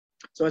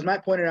So as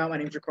Matt pointed out, my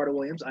name is Ricardo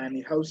Williams. I am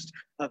the host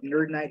of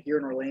Nerd Nite here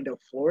in Orlando,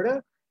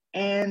 Florida.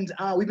 And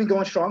we've been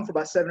going strong for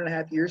about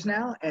 7.5 years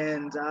now.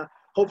 And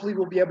hopefully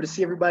we'll be able to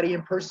see everybody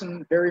in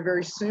person very,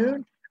 very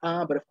soon.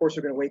 But of course,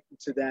 we're going to wait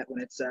to that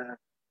when it's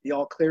the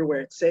all clear where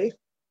it's safe.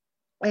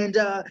 And,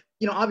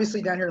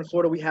 obviously down here in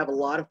Florida, we have a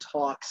lot of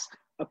talks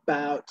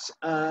about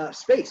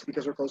space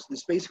because we're close to the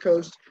Space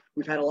Coast.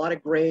 We've had a lot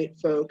of great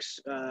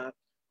folks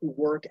who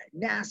work at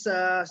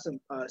NASA,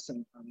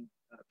 some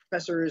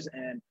professors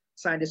and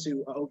scientists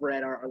who over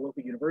at our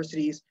local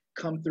universities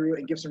come through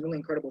and give some really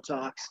incredible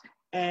talks.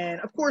 And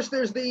of course,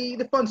 there's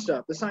the fun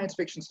stuff, the science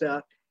fiction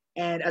stuff.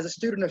 And as a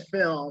student of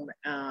film,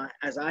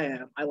 as I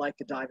am, I like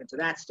to dive into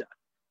that stuff.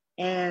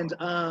 And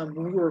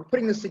when we were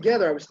putting this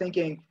together, I was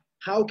thinking,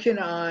 how can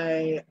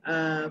I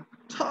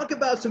talk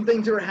about some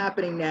things that are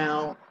happening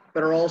now,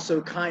 but are also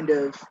kind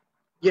of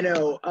akin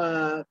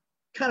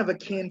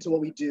to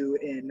what we do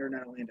in Nerd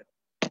Nite Orlando.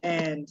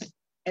 And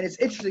it's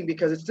interesting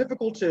because it's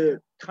difficult to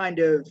kind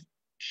of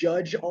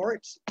judge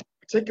art,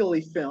 particularly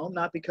film,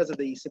 not because of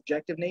the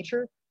subjective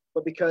nature,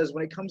 but because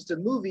when it comes to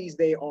movies,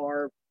 they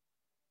are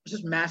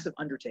just massive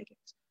undertakings.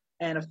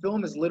 And a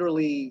film is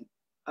literally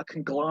a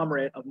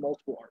conglomerate of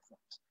multiple art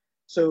forms.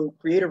 So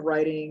creative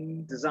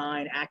writing,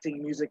 design,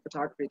 acting, music,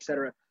 photography,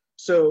 etc.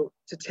 So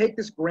to take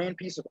this grand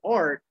piece of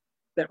art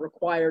that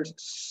requires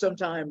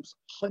sometimes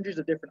hundreds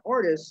of different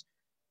artists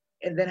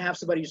and then have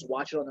somebody just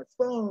watch it on their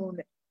phone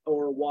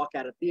or walk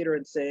out of theater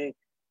and say,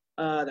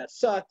 that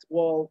sucked,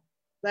 well,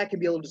 that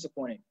can be a little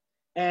disappointing.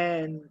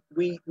 And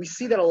we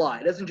see that a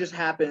lot. It doesn't just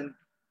happen,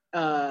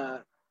 with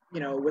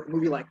a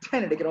movie like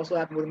Tenet. It could also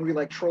happen with a movie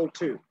like Troll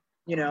 2.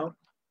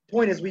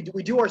 Point is, we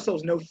do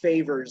ourselves no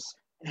favors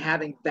in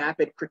having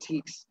vapid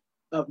critiques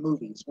of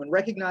movies. When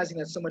recognizing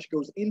that so much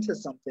goes into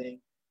something,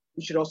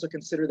 we should also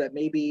consider that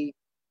maybe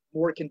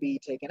more can be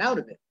taken out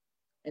of it.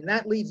 And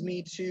that leads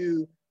me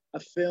to a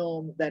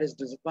film that has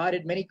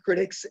divided many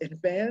critics and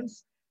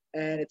fans,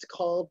 and it's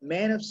called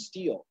Man of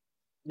Steel.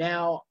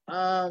 Now,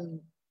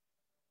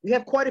 we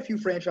have quite a few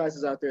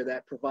franchises out there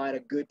that provide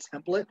a good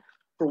template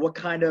for what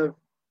kind of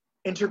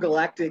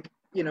intergalactic,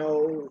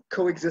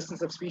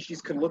 coexistence of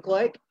species could look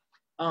like.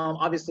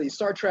 Obviously,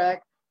 Star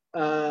Trek,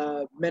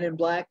 Men in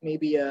Black,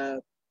 maybe a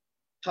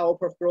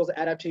Powerpuff Girls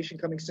adaptation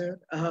coming soon.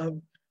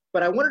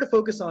 But I wanted to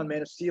focus on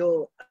Man of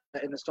Steel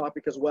in this talk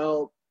because,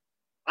 well,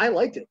 I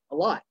liked it a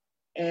lot.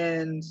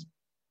 And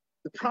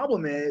the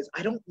problem is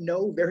I don't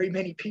know very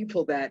many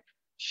people that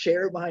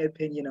share my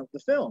opinion of the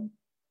film.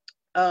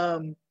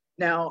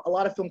 Now, a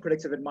lot of film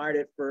critics have admired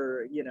it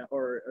for,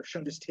 or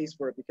shown distaste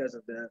for it because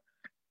of the,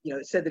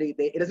 it said that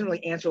it doesn't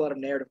really answer a lot of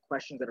narrative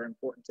questions that are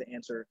important to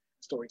answer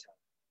storytelling.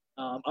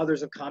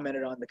 Others have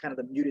commented on the kind of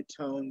the muted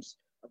tones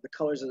of the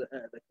colors of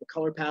the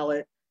color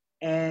palette.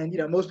 And,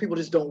 most people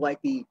just don't like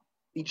the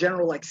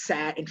general, like,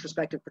 sad,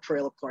 introspective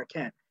portrayal of Clark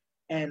Kent.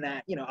 And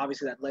that,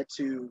 obviously that led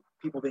to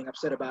people being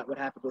upset about what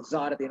happened with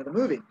Zod at the end of the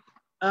movie.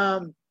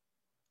 And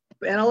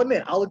I'll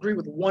admit, I'll agree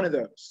with one of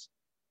those.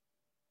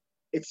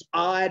 It's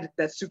odd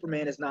that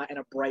Superman is not in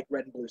a bright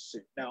red and blue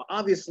suit. Now,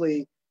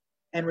 obviously,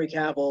 Henry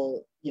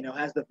Cavill,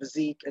 has the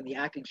physique and the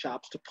acting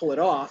chops to pull it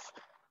off.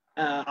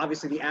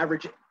 Obviously, the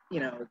average,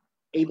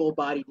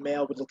 able-bodied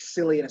male would look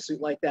silly in a suit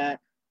like that.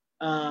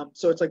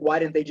 So it's like, why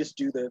didn't they just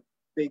do the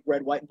big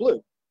red, white, and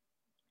blue?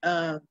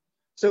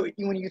 So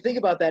when you think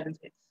about that,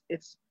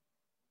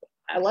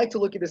 I like to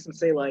look at this and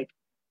say, like,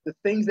 the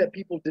things that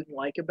people didn't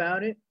like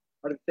about it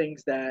are the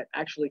things that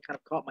actually kind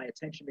of caught my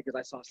attention because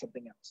I saw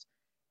something else.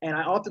 And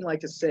I often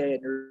like to say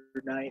at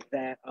Nerd Nite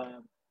that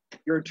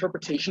your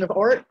interpretation of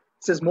art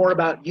says more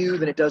about you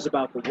than it does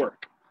about the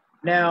work.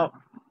 Now,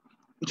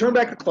 you turn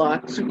back the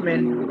clock,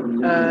 Superman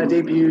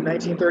debuted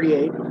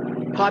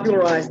 1938,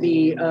 popularized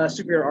the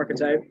superhero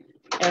archetype,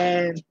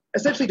 and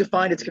essentially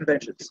defined its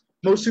conventions.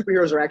 Most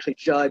superheroes are actually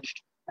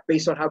judged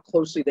based on how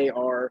closely they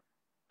are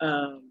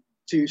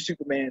to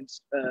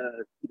Superman's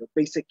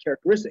basic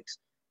characteristics.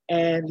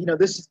 And,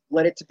 this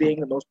led it to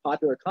being the most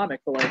popular comic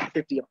for like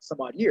 50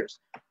 some odd years.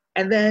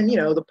 And then,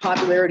 the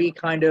popularity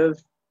kind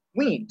of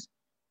waned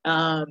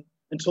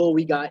until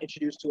we got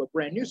introduced to a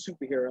brand new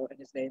superhero, and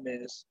his name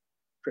is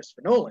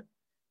Christopher Nolan.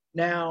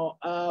 Now,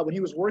 when he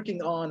was working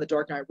on The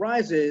Dark Knight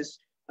Rises,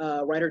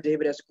 writer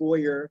David S.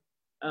 Goyer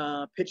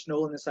pitched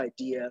Nolan this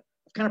idea of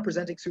kind of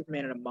presenting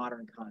Superman in a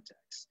modern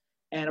context.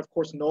 And of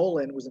course,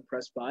 Nolan was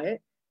impressed by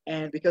it.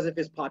 And because of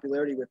his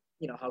popularity with,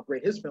 how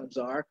great his films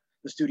are,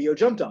 the studio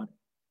jumped on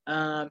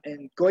it.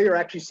 And Goyer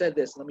actually said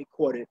this, let me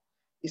quote it.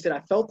 He said,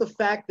 "I felt the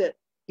fact that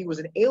he was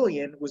an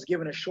alien was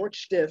given a short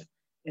shrift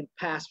in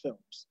past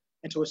films,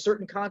 and to a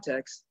certain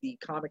context, the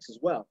comics as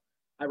well.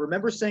 I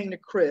remember saying to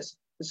Chris,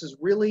 this is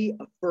really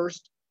a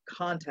first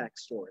contact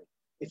story.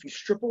 If you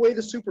strip away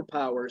the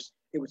superpowers,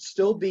 it would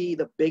still be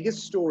the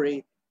biggest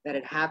story that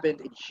had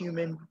happened in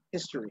human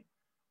history."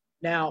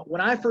 Now,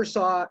 when I first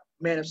saw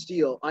Man of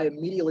Steel, I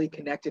immediately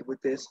connected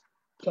with this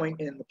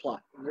point in the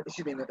plot, in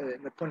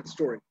the point of the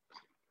story.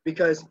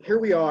 Because here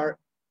we are,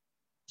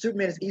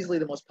 Superman is easily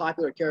the most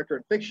popular character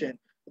in fiction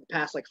for the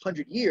past like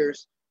 100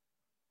 years,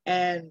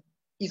 and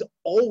he's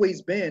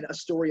always been a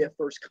story of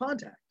first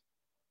contact.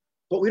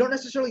 But we don't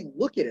necessarily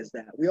look at it as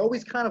that. We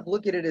always kind of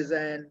look at it as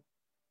and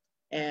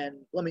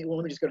let me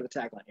just go to the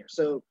tagline here.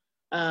 So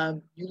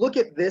you look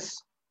at this,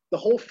 the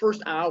whole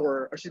first hour,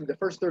 or excuse me, the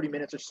first 30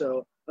 minutes or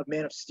so of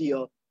Man of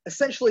Steel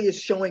essentially is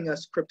showing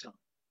us Krypton.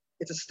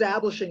 It's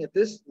establishing that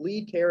this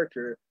lead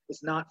character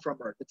is not from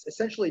Earth. It's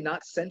essentially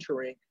not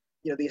centering,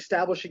 the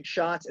establishing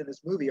shots in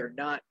this movie are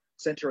not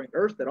centering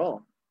Earth at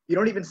all. You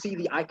don't even see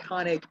the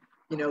iconic,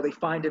 they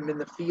find him in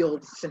the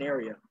field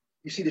scenario.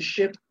 You see the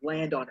ship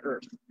land on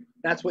Earth.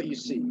 That's what you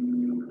see.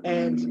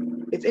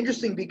 And it's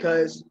interesting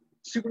because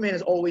Superman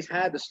has always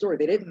had the story.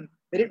 They didn't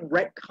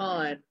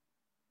retcon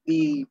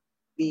the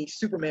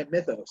Superman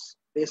mythos.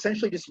 They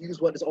essentially just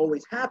used what has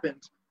always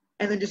happened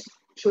and then just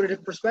showed a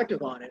different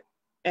perspective on it,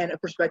 and a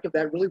perspective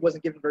that really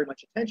wasn't given very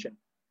much attention.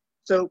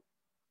 So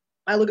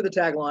I look at the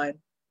tagline,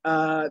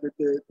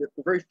 the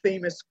very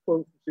famous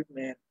quote from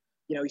Superman,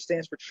 he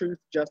stands for truth,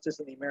 justice,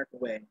 and the American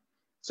way.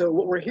 So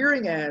what we're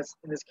hearing in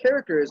this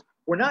character is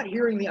we're not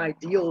hearing the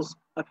ideals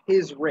of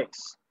his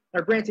race.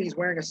 Now, granted, he's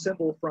wearing a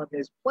symbol from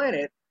his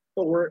planet,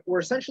 but we're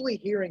essentially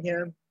hearing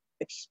him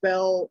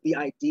expel the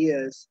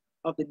ideas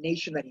of the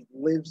nation that he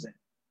lives in.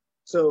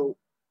 So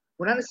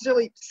we're not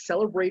necessarily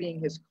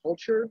celebrating his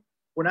culture.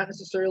 We're not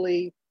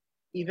necessarily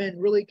even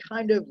really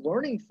kind of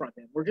learning from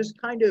him. We're just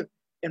kind of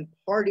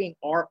imparting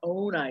our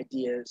own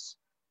ideas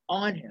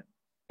on him.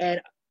 And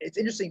it's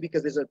interesting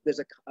because there's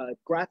a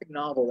graphic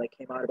novel that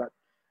came out about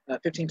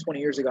 15, 20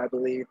 years ago, I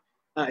believe.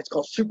 It's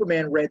called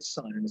Superman Red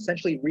Sun, and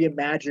essentially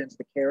reimagines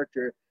the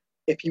character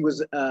if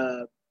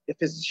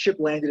his ship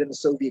landed in the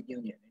Soviet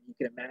Union. And you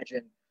can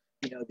imagine,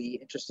 the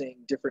interesting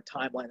different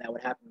timeline that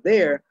would happen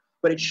there.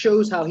 But it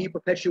shows how he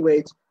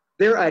perpetuates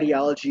their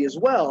ideology as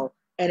well.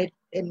 And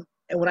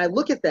when I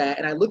look at that,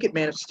 and I look at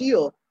Man of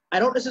Steel, I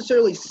don't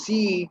necessarily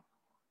see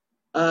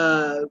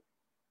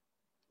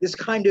this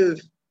kind of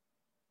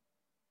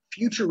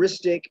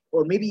futuristic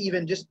or maybe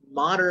even just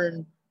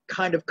modern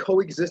kind of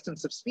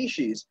coexistence of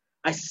species.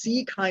 I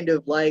see kind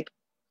of like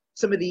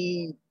some of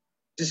the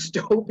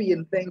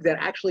dystopian things that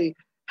actually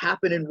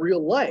happen in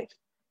real life.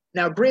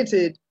 Now,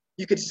 granted,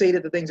 you could say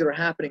that the things that are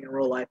happening in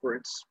real life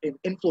are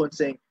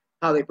influencing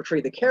how they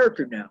portray the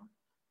character now.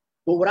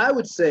 But what I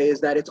would say is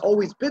that it's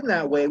always been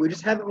that way. We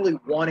just haven't really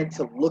wanted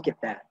to look at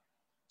that.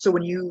 So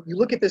when you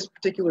look at this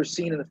particular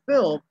scene in the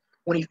film,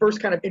 when he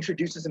first kind of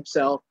introduces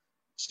himself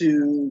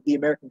to the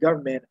American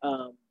government,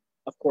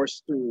 of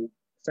course, through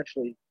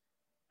essentially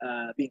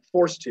being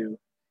forced to,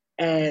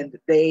 and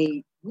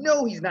they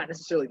know he's not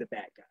necessarily the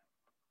bad guy,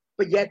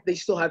 but yet they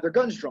still have their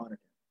guns drawn at him.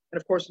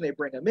 And of course, when they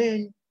bring him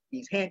in,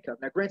 he's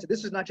handcuffed. Now, granted,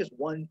 this is not just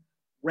one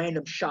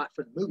random shot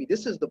for the movie.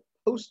 This is the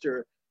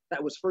poster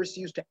that was first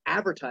used to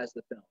advertise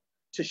the film,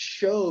 to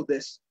show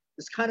this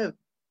kind of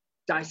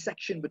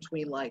dissection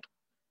between like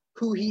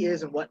who he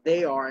is and what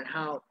they are, and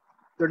how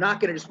they're not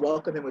going to just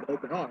welcome him with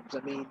open arms. I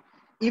mean,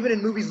 even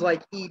in movies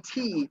like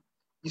E.T.,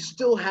 you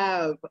still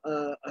have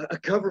a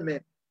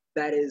government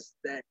that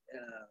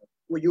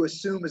where you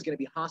assume is going to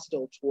be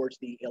hostile towards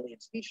the alien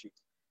species.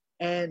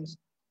 And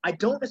I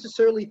don't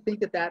necessarily think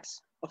that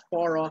that's a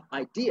far off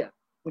idea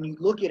when you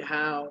look at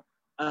how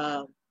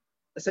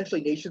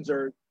essentially nations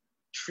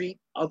treat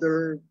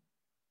other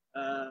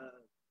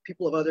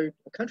people of other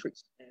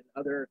countries and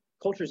other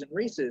cultures and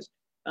races.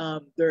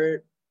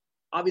 They're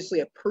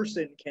obviously, a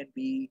person can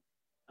be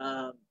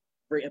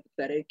very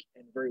empathetic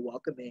and very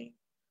welcoming,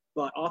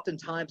 but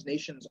oftentimes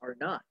nations are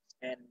not,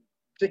 and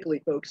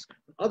particularly folks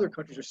from other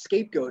countries are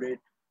scapegoated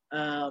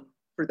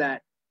for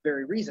that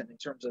very reason, in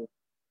terms of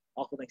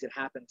awful things that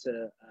happen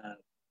to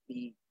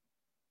the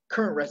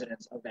current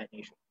residents of that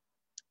nation.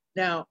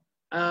 Now,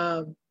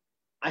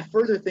 I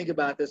further think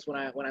about this when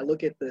I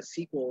look at the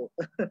sequel.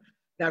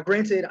 Now,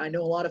 granted, I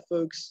know a lot of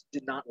folks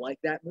did not like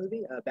that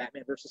movie,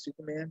 Batman versus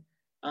Superman,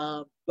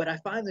 but I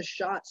find the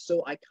shot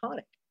so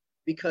iconic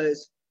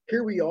because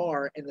here we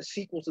are in the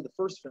sequel to the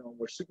first film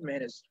where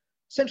Superman has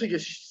essentially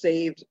just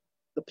saved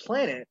the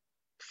planet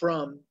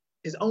from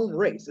his own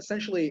race,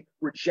 essentially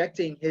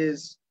rejecting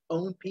his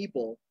own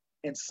people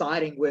and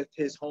siding with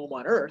his home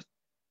on Earth.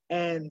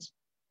 And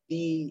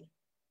the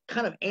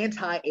kind of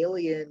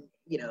anti-alien,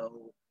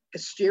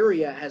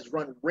 hysteria has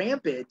run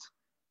rampant.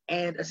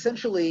 And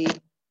essentially,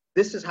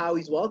 this is how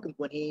he's welcomed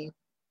when he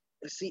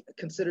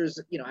considers,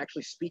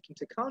 actually speaking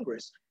to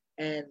Congress.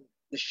 And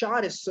the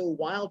shot is so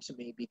wild to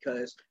me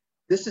because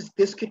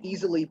this could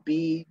easily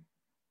be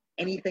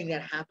anything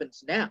that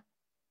happens now.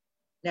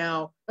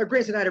 Now,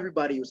 granted, not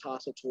everybody was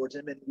hostile towards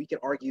him, and we could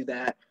argue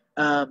that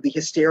the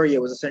hysteria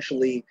was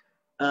essentially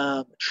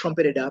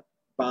trumpeted up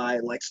by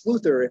Lex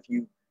Luthor, if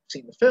you've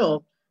seen the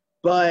film,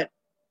 but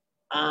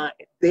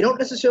they don't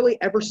necessarily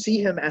ever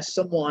see him as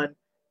someone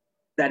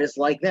that is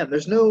like them.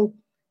 There's no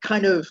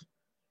kind of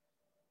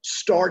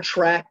Star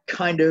Trek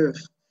kind of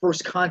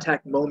first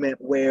contact moment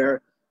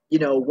where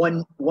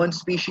one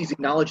species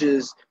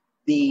acknowledges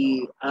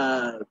the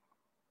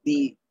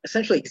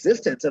essentially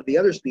existence of the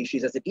other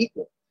species as an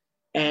equal,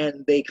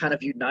 and they kind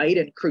of unite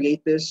and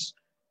create this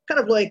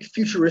kind of like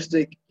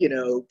futuristic,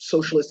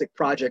 socialistic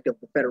project of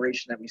the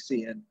Federation that we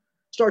see in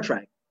Star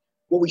Trek.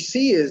 What we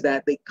see is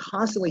that they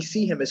constantly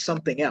see him as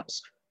something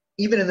else.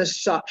 Even in this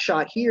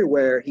shot here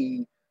where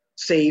he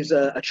saves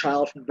a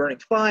child from burning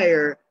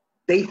fire,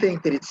 they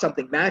think that it's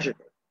something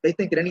magical. They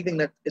think that anything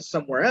that is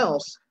somewhere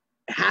else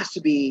has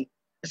to be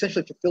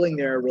essentially fulfilling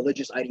their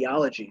religious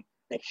ideology,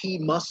 that he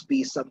must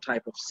be some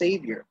type of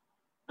savior.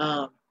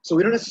 So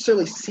we don't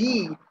necessarily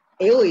see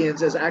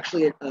aliens as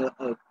actually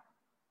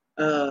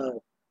a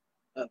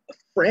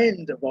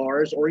friend of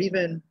ours or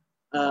even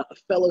a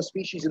fellow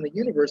species in the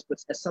universe, but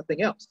as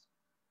something else.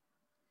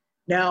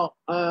 Now,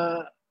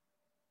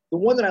 the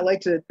one that I like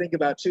to think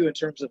about too, in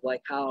terms of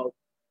like how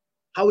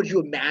would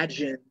you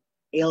imagine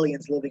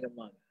aliens living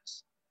among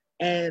us?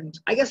 And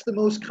I guess the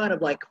most kind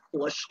of like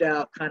flushed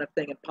out kind of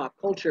thing in pop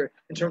culture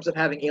in terms of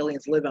having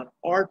aliens live on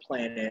our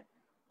planet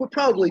would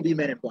probably be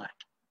Men in Black.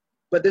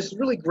 But this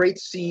really great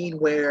scene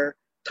where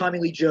Tommy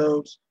Lee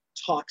Jones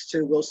talks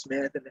to Will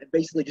Smith and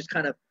basically just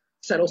kind of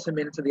settles him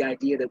into the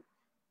idea that,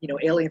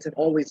 aliens have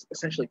always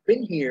essentially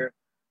been here.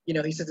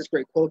 He says this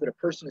great quote that a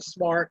person is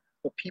smart,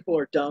 but people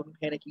are dumb,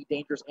 panicky,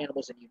 dangerous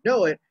animals, and you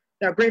know it.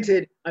 Now,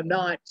 granted, I'm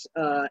not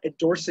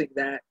endorsing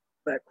that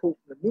quote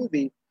from the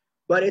movie,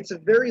 but it's a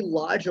very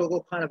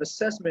logical kind of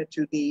assessment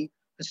to the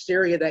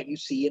hysteria that you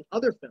see in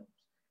other films.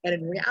 And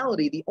in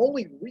reality, the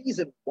only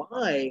reason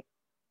why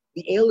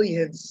the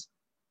aliens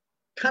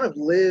kind of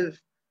live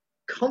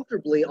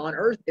comfortably on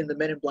Earth in the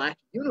Men in Black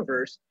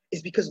universe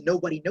is because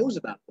nobody knows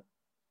about them.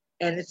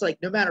 And it's like,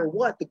 no matter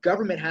what, the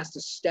government has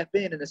to step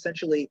in and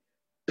essentially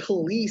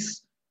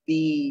police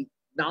the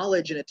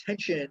knowledge and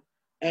attention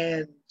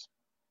and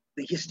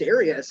the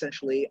hysteria,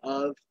 essentially,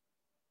 of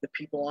the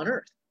people on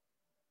Earth.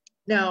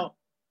 Now,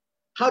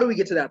 how do we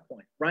get to that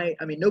point, right?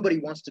 I mean, nobody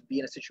wants to be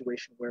in a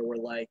situation where we're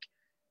like,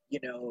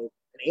 an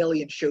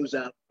alien shows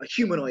up, a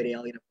humanoid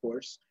alien, of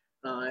course.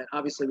 And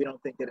obviously, we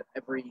don't think that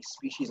every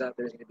species out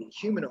there is going to be a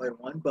humanoid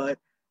one, but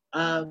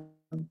how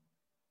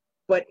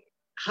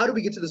do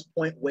we get to this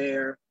point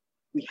where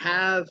we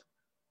have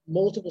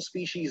multiple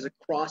species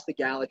across the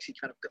galaxy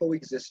kind of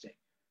coexisting?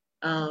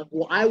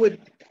 Well, I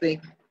would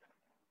think,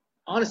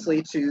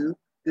 honestly, to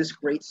this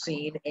great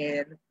scene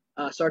in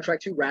Star Trek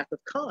II: Wrath of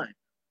Khan,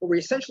 where we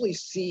essentially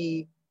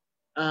see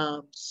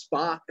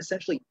Spock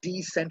essentially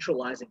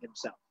decentralizing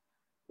himself,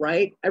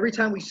 right? Every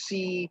time we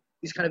see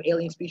these kind of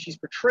alien species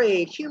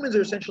portrayed, humans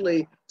are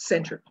essentially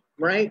centered,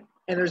 right?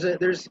 And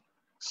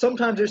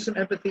sometimes there's some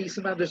empathy,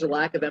 sometimes there's a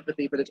lack of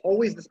empathy, but it's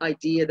always this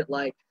idea that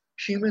like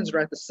humans are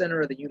at the center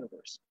of the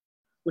universe,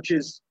 which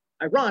is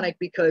ironic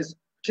because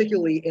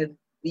particularly in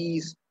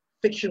these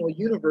fictional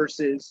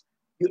universes,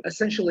 you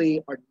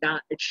essentially are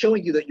not, it's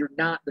showing you that you're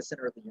not the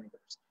center of the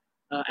universe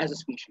as a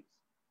species.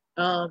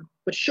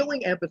 But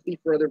showing empathy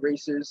for other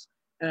races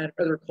and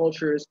other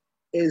cultures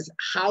is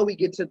how we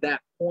get to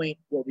that point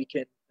where we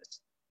can,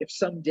 if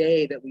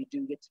someday that we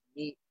do get to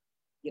meet,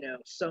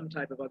 some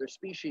type of other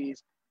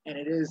species, and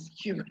it is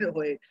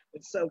humanoid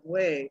in some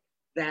way,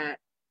 that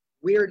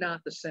we're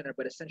not the center,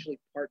 but essentially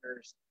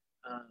partners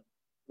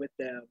with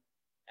them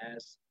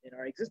as in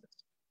our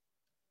existence.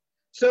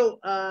 So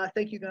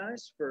thank you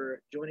guys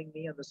for joining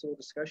me on this little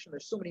discussion.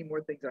 There's so many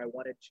more things that I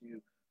wanted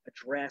to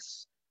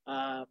address,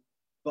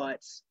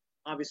 but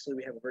obviously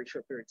we have a very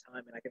short period of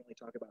time and I can only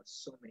talk about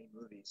so many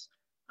movies.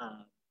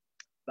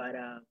 But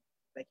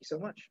thank you so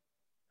much.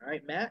 All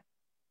right, Matt.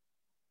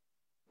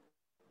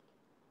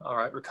 All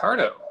right,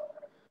 Ricardo.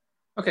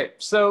 Okay,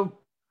 so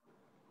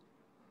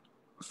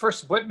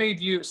first, what made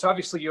you, so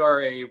obviously you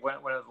are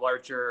one of the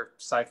larger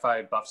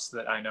sci-fi buffs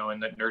that I know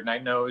and that Nerd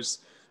Nite knows.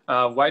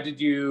 Why did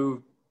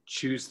you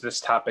choose this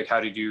topic? How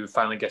did you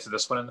finally get to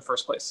this one in the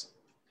first place?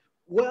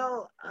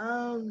 Well,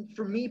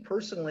 for me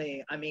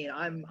personally, I mean,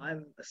 I'm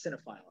a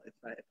cinephile,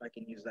 if I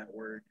can use that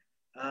word.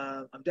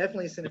 I'm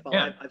definitely a cinephile.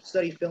 Yeah. I've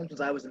studied film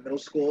since I was in middle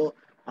school.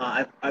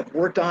 I've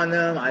worked on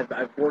them.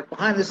 I've worked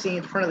behind the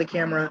scenes, in front of the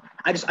camera.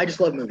 I just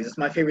love movies. It's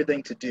my favorite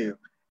thing to do.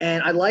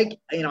 And I like,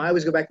 I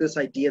always go back to this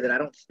idea that I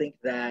don't think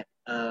that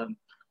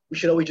we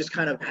should always just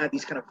kind of have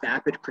these kind of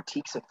vapid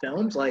critiques of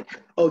films, like,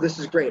 oh, this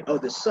is great, oh,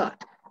 this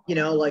sucked.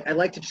 Like I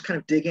like to just kind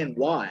of dig in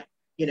why.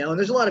 And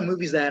there's a lot of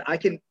movies that I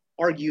can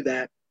argue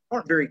that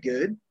aren't very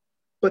good,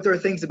 but there are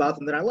things about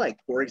them that I like.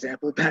 For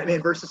example,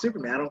 Batman versus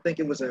Superman. I don't think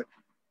it was a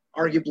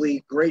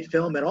arguably great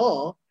film at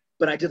all,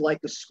 but I did like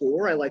the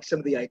score. I liked some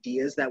of the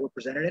ideas that were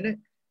presented in it.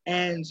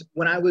 And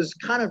when I was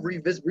kind of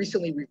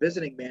recently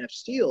revisiting Man of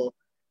Steel,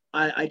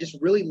 I just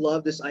really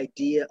love this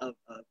idea of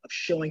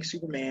showing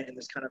Superman in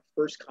this kind of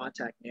first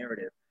contact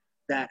narrative,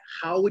 that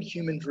how would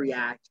humans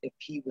react if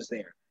he was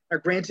there? Now,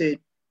 granted,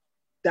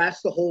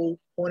 that's the whole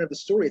point of the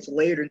story. It's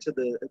layered into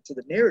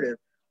the narrative,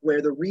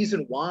 where the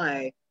reason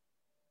why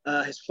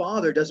his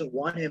father doesn't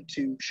want him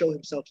to show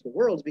himself to the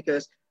world is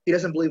because he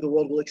doesn't believe the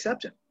world will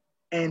accept him.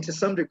 And to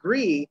some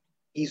degree,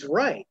 he's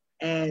right.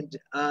 And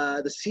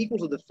the sequel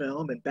to the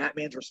film and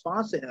Batman's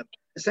response to him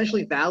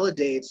essentially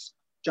validates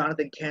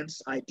Jonathan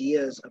Kent's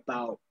ideas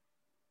about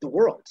the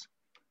world.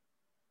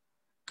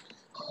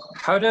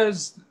 How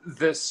does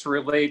this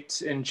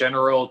relate in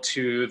general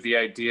to the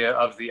idea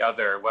of the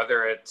other,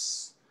 whether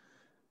it's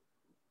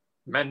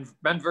men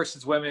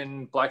versus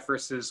women, black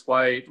versus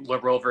white,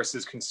 liberal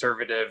versus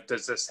conservative?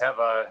 Does this have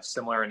a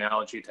similar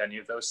analogy to any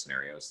of those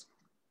scenarios?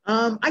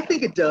 I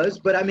think it does,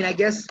 but I mean, I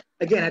guess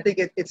again, I think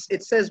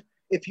it says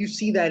if you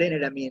see that in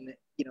it, I mean,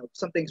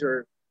 some things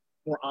are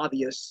more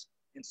obvious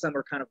and some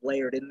are kind of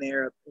layered in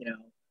there,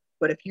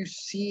 But if you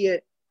see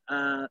it,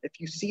 if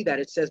you see that,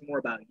 it says more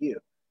about you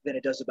than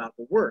it does about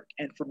the work.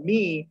 And for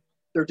me,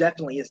 there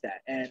definitely is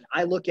that. And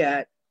I look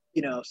at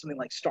something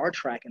like Star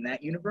Trek in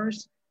that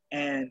universe,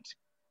 and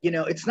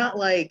it's not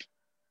like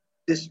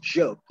this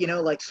joke.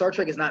 Like Star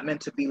Trek is not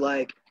meant to be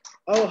like,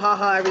 oh,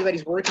 haha,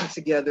 everybody's working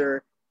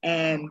together,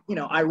 and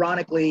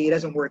ironically, it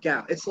doesn't work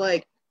out. It's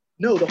like,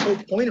 no, the whole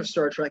point of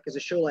Star Trek is to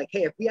show like,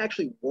 hey, if we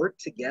actually work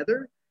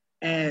together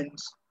and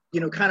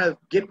kind of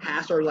get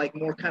past our like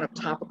more kind of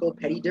topical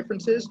petty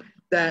differences,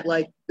 that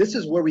like this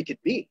is where we could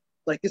be.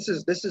 Like this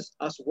is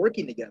us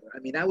working together. I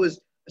mean, that was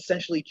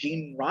essentially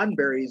Gene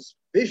Roddenberry's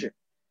vision.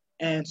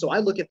 And so I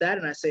look at that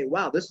and I say,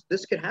 wow,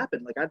 this could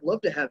happen. Like I'd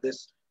love to have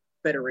this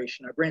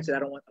federation. Now, granted, I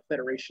don't want a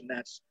federation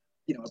that's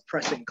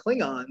oppressing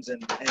Klingons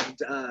and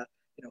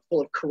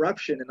full of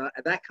corruption and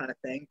that kind of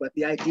thing. But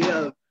the idea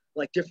of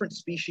like different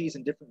species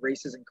and different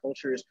races and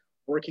cultures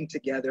working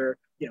together,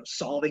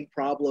 solving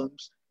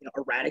problems,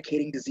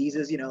 eradicating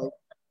diseases.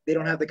 They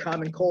don't have the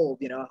common cold.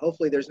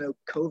 Hopefully there's no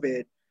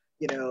COVID,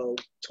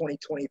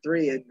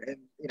 2023 and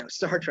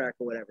Star Trek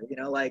or whatever.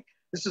 Like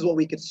this is what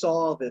we could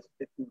solve if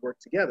we work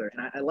together.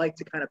 And I like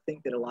to kind of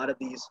think that a lot of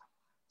these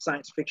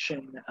science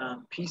fiction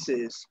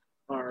pieces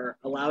are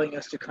allowing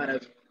us to kind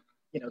of,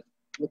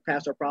 look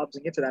past our problems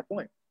and get to that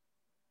point.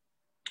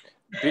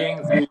 Being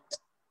the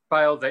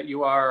file that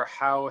you are,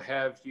 how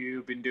have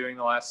you been doing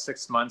the last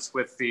 6 months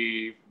with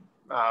the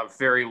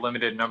very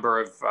limited number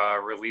of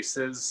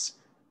releases?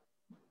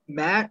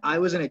 Matt, I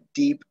was in a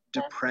deep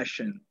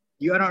depression.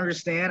 You gotta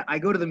understand, I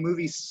go to the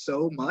movies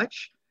so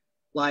much.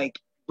 Like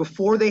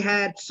before they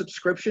had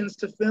subscriptions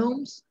to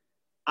films,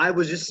 I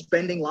was just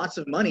spending lots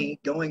of money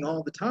going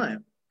all the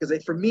time.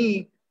 Because for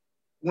me,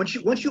 once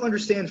you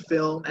understand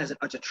film as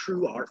a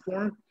true art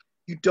form,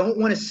 you don't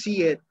want to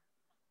see it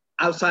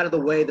outside of the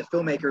way the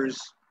filmmakers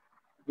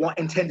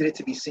intended it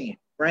to be seen,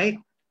 right?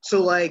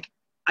 So like,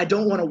 I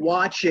don't want to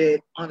watch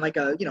it on like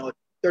a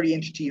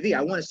 30-inch TV.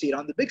 I want to see it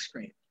on the big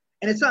screen.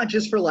 And it's not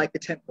just for like the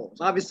tentpoles.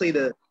 Obviously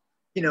the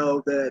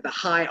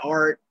high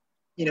art,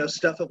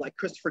 stuff of like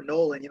Christopher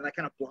Nolan, that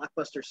kind of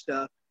blockbuster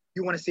stuff,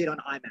 you want to see it on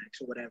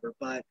IMAX or whatever.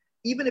 But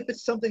even if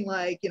it's something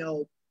like,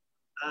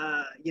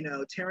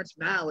 Terrence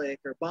Malick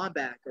or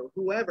Baumbach or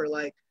whoever,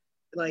 like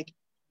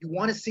you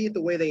want to see it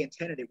the way they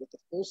intended it, with the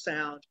full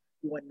sound.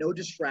 You want no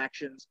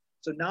distractions.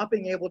 So not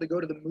being able to go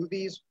to the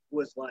movies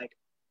was like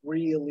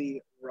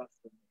really rough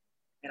for me.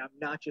 And I'm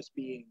not just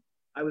being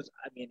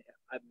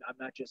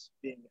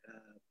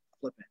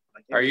flippant.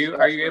 Like, are you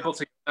able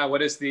to?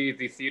 What is the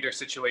theater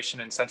situation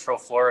in Central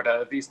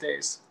Florida these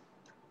days?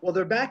 Well,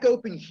 they're back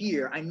open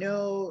here. I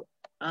know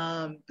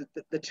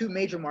the two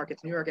major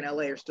markets, New York and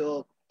LA, are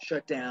still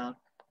shut down.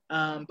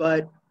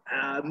 But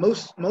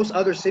most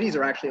other cities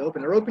are actually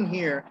open. They're open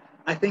here.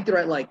 I think they're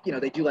at like,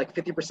 they do like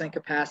 50%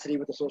 capacity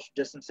with the social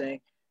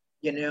distancing.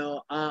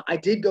 I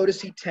did go to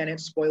see Tenet,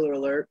 spoiler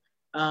alert,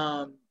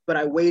 but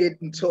I waited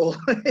until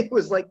it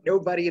was like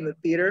nobody in the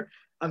theater.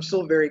 I'm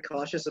still very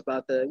cautious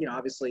about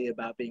obviously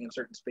about being in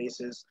certain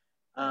spaces.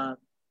 Yeah,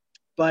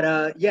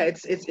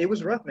 it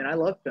was rough, man. I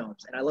love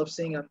films and I love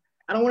seeing them.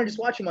 I don't want to just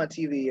watch them on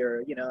TV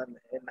or, in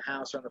the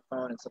house or on the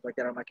phone and stuff like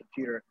that on my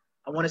computer.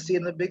 I want to see it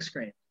on the big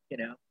screen,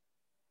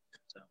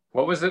 So.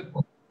 What was it?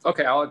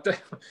 Okay, I'll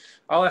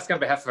ask on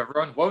behalf of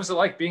everyone. What was it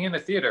like being in the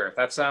theater?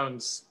 That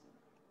sounds.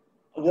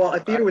 Well, a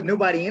theater with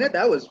nobody in it,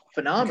 that was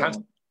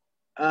phenomenal.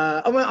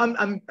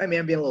 I'm being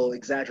a little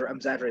exaggerating. I'm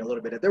exaggerating a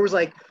little bit. There was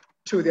like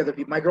two of the other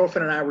people. My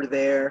girlfriend and I were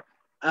there.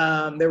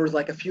 There was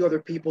like a few other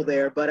people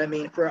there, but I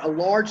mean, for a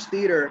large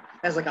theater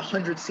that has like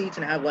 100 seats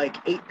and have like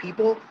 8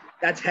 people,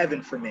 that's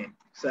heaven for me.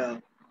 So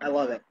I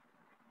love it.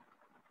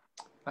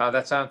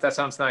 That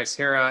sounds nice.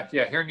 Here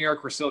in New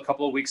York, we're still a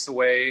couple of weeks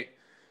away.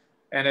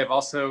 And I've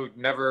also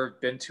never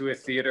been to a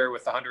theater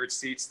with 100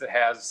 seats that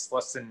has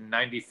less than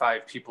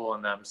 95 people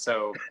in them.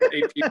 So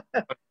 8 people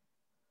in a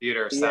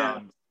theater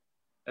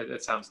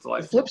sounds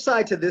delightful. The flip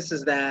side to this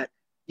is that,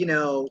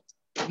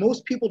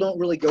 most people don't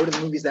really go to the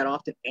movies that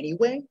often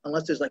anyway,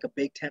 unless there's like a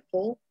big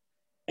tentpole.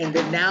 And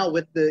then now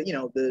with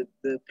the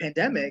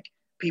pandemic,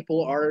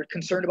 people are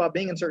concerned about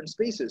being in certain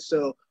spaces.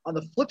 So on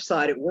the flip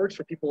side, it works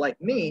for people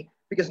like me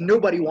because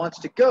nobody wants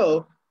to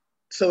go,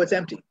 so it's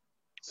empty.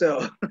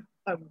 So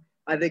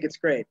I think it's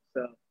great.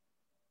 So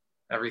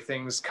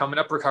everything's coming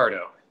up,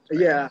 Ricardo.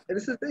 Yeah,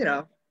 this is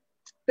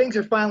things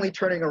are finally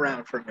turning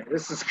around for me.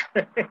 This is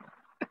great.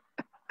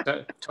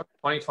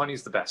 2020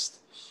 is the best.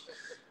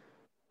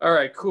 All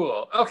right,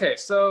 cool. Okay,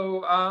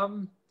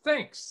 so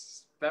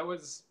thanks. That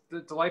was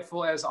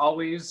delightful as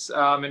always.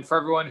 And for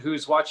everyone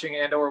who's watching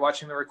and or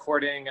watching the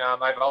recording,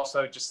 I've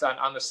also just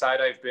on the side,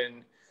 I've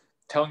been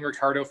telling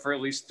Ricardo for at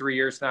least 3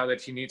 years now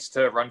that he needs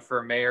to run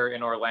for mayor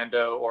in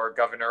Orlando or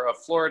governor of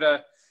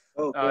Florida.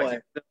 Oh boy.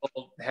 He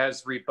still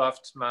has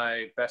rebuffed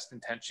my best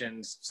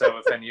intentions. So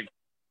if any of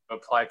you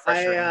apply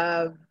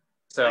pressure,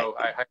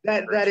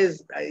 that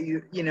is,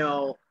 you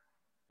know,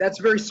 that's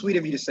very sweet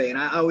of you to say, and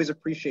I always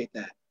appreciate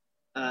that.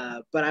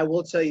 But I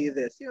will tell you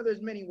this, you know,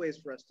 there's many ways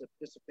for us to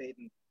participate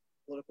in the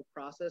political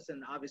process,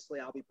 and obviously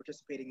I'll be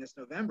participating this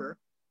November.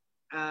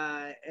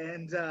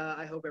 And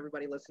I hope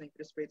everybody listening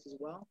participates as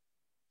well.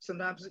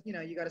 Sometimes, you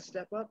know, you got to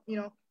step up, you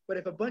know, but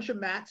if a bunch of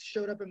Matts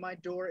showed up at my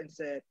door and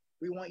said,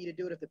 we want you to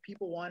do it, if the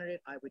people wanted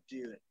it, I would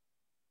do it.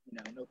 You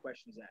know, no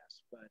questions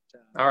asked. But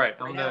all right,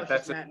 I'm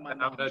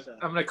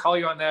gonna call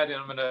you on that, and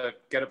I'm gonna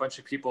get a bunch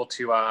of people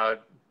to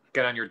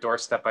get on your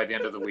doorstep by the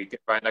end of the week,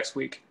 by next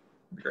week.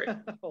 Great.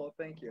 Oh,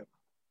 thank you.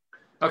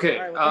 Okay,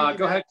 right, well,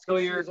 go ahead, fill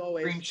your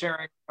screen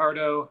sharing,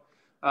 Ricardo.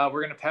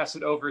 We're gonna pass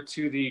it over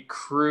to the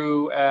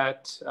crew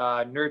at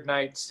Nerd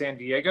Nite San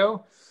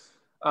Diego.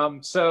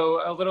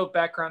 So a little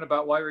background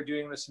about why we're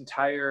doing this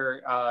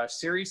entire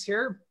series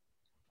here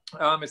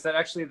is that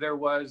actually there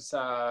was,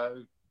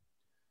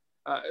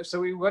 so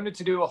we wanted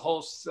to do a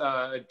whole,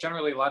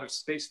 generally a lot of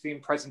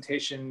space-themed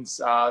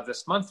presentations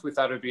this month. We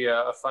thought it'd be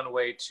a fun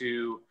way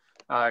to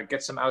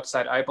get some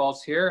outside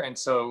eyeballs here. And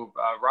so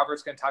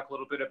Robert's gonna talk a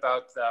little bit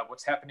about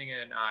what's happening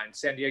in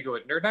San Diego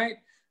at Nerd Nite.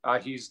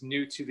 He's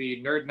new to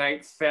the Nerd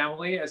Nite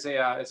family as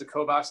a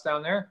co-boss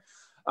down there.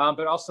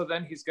 But also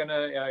then he's going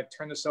to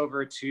turn this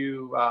over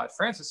to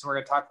Francis, and we're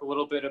going to talk a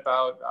little bit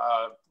about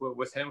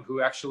with him,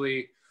 who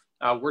actually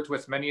worked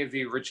with many of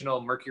the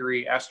original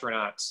Mercury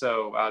astronauts.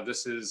 So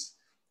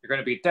you're going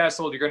to be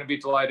dazzled, you're going to be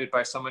delighted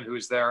by someone who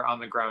is there on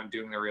the ground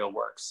doing the real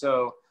work.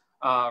 So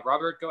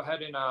Robert, go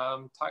ahead and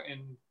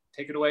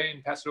take it away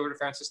and pass it over to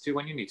Francis too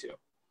when you need to.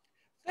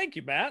 Thank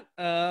you, Matt.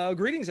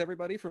 Greetings,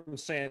 everybody, from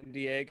San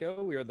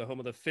Diego. We are the home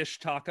of the Fish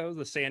Taco,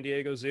 the San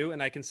Diego Zoo,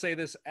 and I can say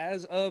this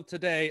as of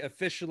today,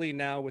 officially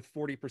now with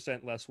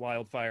 40% less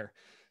wildfire.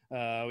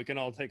 We can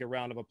all take a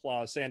round of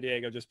applause. San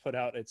Diego just put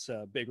out its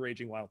big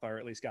raging wildfire,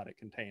 at least got it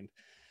contained.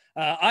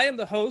 I am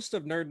the host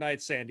of Nerd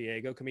Nite San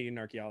Diego, comedian and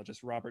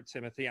archaeologist Robert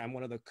Timothy. I'm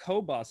one of the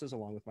co-bosses,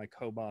 along with my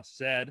co-boss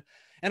Zed.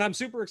 And I'm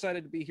super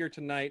excited to be here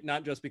tonight,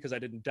 not just because I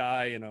didn't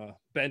die in a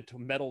bent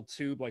metal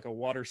tube like a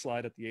water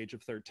slide at the age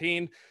of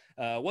 13.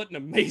 What an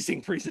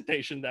amazing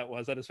presentation that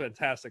was. That is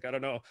fantastic. I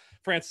don't know.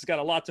 Francis got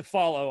a lot to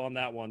follow on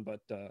that one,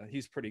 but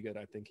he's pretty good.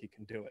 I think he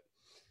can do it.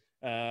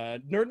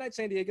 Nerd Nite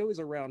San Diego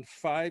is around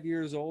 5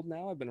 years old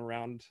now. I've been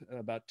around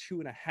about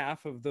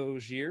 2.5 of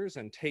those years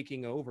and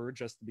taking over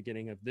just the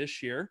beginning of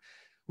this year.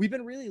 We've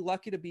been really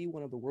lucky to be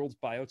one of the world's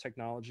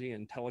biotechnology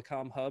and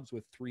telecom hubs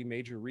with 3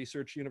 major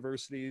research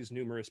universities,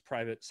 numerous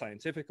private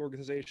scientific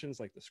organizations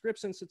like the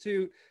Scripps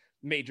Institute,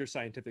 major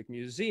scientific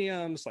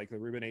museums like the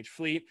Reuben H.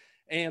 Fleet,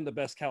 and the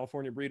best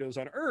California burritos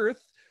on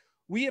earth.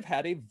 We have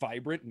had a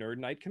vibrant Nerd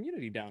Nite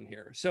community down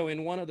here. So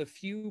in one of the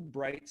few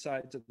bright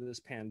sides of this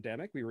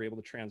pandemic, we were able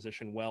to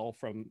transition well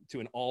to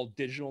an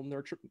all-digital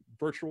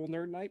virtual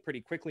Nerd Nite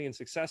pretty quickly and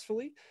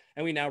successfully.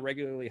 And we now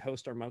regularly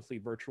host our monthly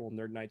virtual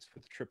Nerd Nites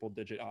with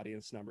triple-digit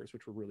audience numbers,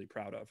 which we're really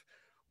proud of.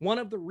 One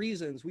of the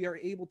reasons we are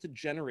able to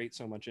generate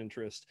so much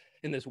interest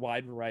in this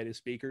wide variety of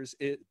speakers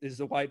is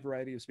the wide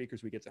variety of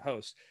speakers we get to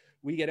host.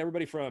 We get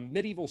everybody from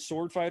medieval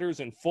sword fighters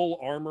in full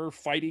armor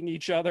fighting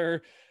each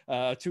other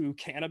to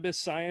cannabis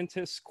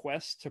scientists'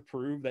 quest to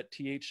prove that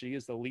THC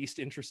is the least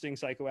interesting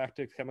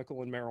psychoactive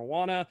chemical in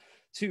marijuana,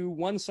 to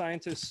one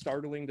scientist's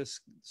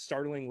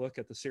startling look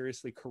at the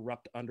seriously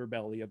corrupt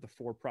underbelly of the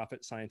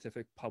for-profit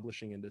scientific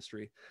publishing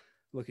industry.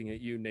 Looking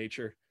at you,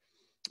 nature.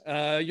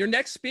 Your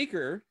next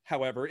speaker,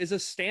 however, is a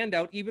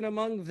standout even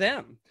among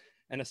them,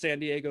 and a San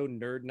Diego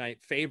Nerd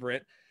Nite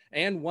favorite,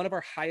 and one of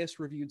our highest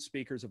reviewed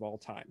speakers of all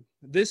time.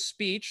 This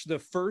speech, The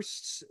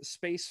First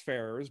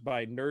Spacefarers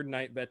by Nerd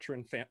Nite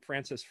veteran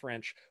Francis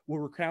French, will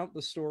recount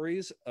the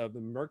stories of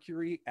the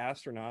Mercury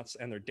astronauts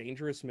and their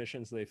dangerous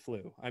missions they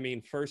flew. I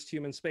mean, first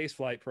human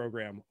spaceflight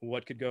program,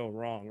 what could go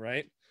wrong,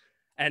 right?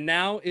 And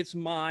now it's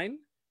mine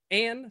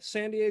and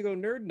San Diego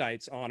Nerd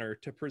Nite's honor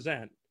to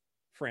present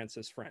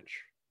Francis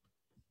French.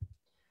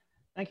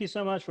 Thank you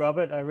so much,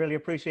 Robert. I really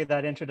appreciate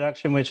that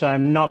introduction, which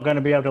I'm not going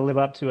to be able to live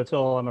up to at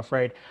all, I'm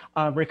afraid.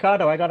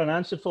 Ricardo, I got an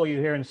answer for you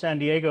here in San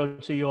Diego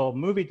to your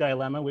movie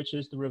dilemma, which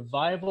is the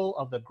revival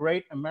of the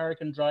Great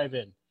American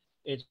Drive-In.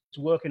 It's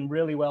working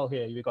really well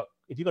here.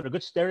 If you've got a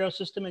good stereo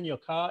system in your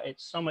car,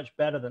 it's so much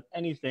better than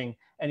anything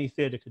any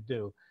theater could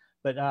do.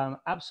 But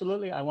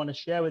absolutely, I want to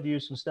share with you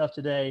some stuff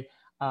today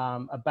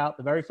about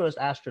the very first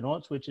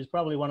astronauts, which is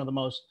probably one of the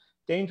most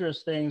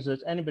dangerous things that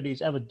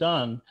anybody's ever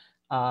done.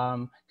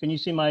 Can you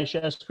see my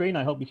share screen?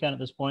 I hope you can at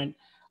this point.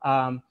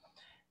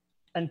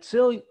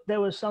 Until there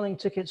was selling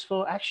tickets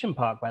for Action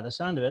Park, by the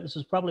sound of it, this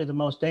is probably the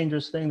most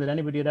dangerous thing that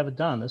anybody had ever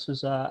done. This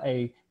was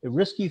a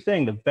risky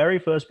thing, the very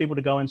first people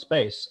to go in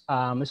space.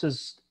 This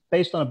is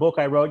based on a book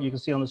I wrote, you can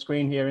see on the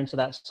screen here, Into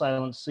That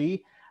Silent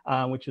Sea,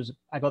 which was,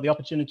 I got the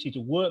opportunity to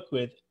work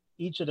with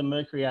each of the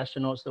Mercury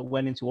astronauts that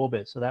went into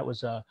orbit. So that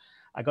was,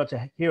 I got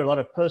to hear a lot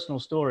of personal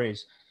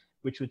stories.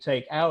 which would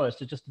take hours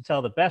to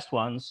tell the best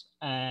ones.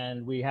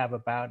 And we have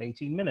about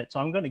 18 minutes. So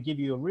I'm going to give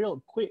you a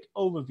real quick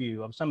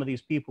overview of some of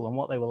these people and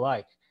what they were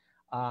like.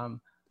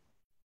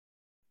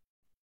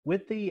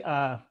 With the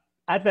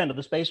advent of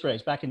the space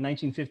race back in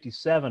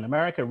 1957,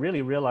 America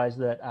really realized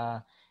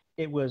that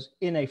it was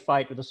in a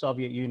fight with the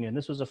Soviet Union.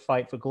 This was a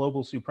fight for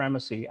global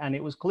supremacy. And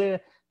it was clear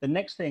the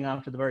next thing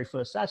after the very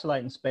first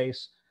satellite in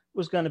space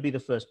was going to be the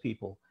first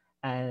people.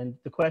 And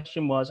the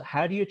question was,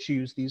 how do you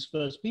choose these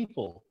first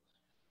people?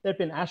 There have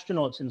been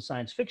astronauts in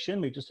science fiction.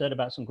 We've just heard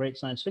about some great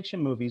science fiction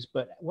movies,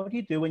 but what do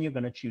you do when you're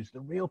going to choose the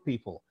real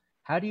people?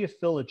 How do you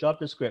fill a job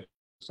description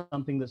with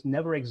something that's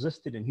never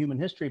existed in human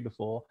history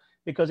before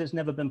because it's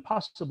never been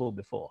possible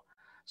before?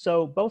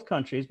 So both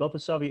countries, both the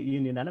Soviet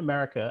Union and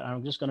America, and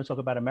I'm just going to talk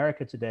about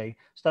America today,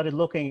 started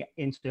looking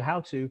into how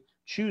to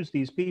choose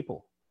these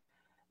people.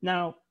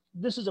 Now,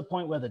 this is a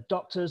point where the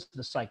doctors,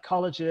 the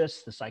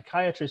psychologists, the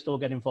psychiatrists all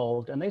get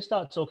involved, and they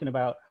start talking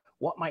about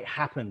what might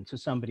happen to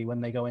somebody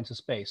when they go into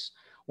space.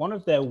 One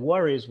of their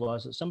worries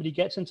was that somebody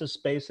gets into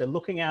space, they're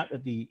looking out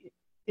at the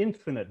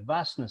infinite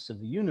vastness of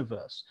the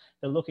universe.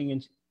 They're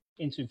looking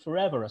into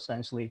forever,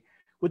 essentially.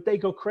 Would they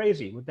go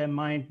crazy? Would their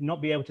mind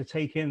not be able to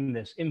take in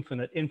this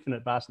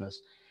infinite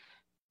vastness?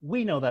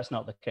 We know that's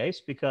not the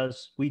case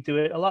because we do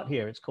it a lot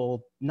here. It's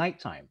called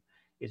nighttime.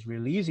 It's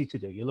really easy to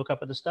do. You look up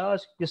at the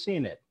stars, you're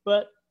seeing it.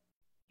 But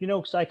you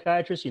know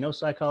psychiatrists, you know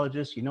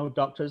psychologists, you know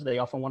doctors, they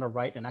often want to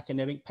write an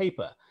academic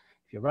paper.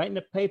 If you're writing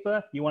a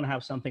paper, you want to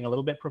have something a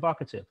little bit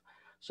provocative.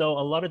 So a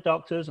lot of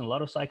doctors and a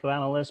lot of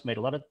psychoanalysts made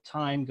a lot of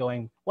time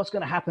going, what's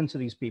going to happen to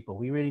these people?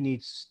 We really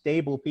need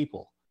stable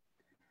people.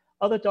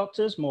 Other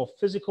doctors, more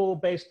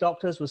physical-based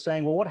doctors, were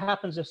saying, well, what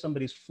happens if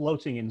somebody's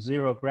floating in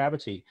zero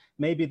gravity?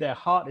 Maybe their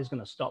heart is going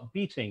to stop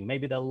beating.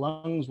 Maybe their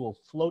lungs will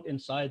float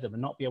inside them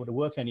and not be able to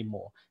work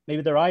anymore.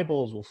 Maybe their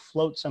eyeballs will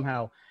float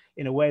somehow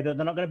in a way that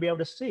they're not going to be able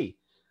to see.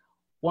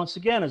 Once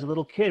again, as a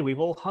little kid, we've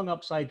all hung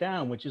upside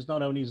down, which is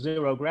not only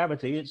zero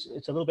gravity, it's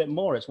a little bit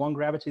more. It's one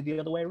gravity the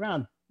other way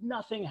around.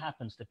 Nothing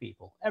happens to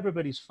people.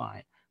 Everybody's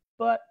fine.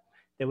 But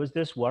there was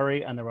this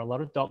worry, and there were a lot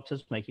of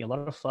doctors making a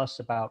lot of fuss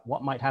about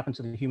what might happen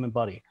to the human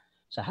body.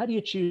 So how do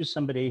you choose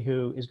somebody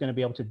who is going to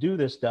be able to do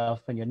this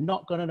stuff, and you're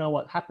not going to know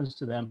what happens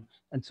to them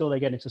until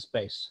they get into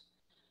space?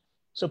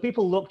 So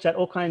people looked at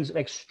all kinds of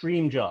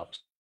extreme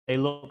jobs. They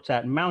looked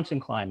at mountain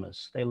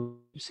climbers, they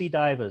looked at sea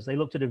divers, they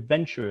looked at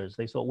adventurers.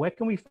 They thought, where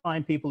can we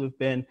find people who've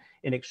been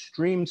in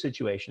extreme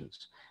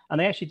situations? And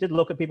they actually did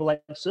look at people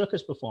like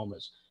circus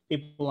performers,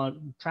 people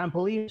on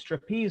trampolines,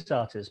 trapeze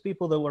artists,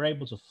 people that were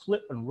able to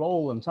flip and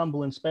roll and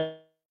tumble in space.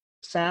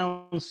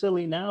 Sounds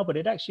silly now, but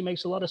it actually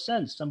makes a lot of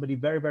sense. Somebody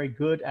very, very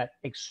good at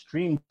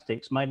extreme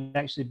statistics might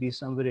actually be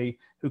somebody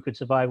who could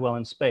survive well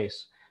in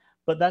space.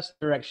 But that's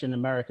the direction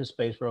America's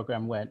space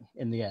program went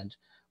in the end.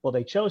 What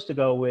they chose to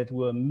go with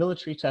were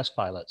military test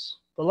pilots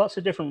for lots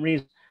of different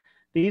reasons.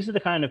 These are the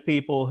kind of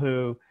people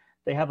who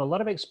they have a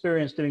lot of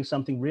experience doing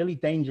something really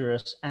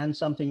dangerous and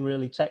something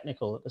really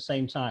technical at the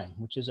same time,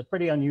 which is a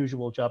pretty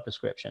unusual job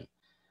description.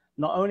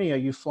 Not only are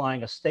you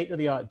flying a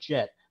state-of-the-art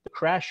jet, the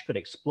crash could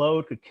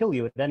explode, could kill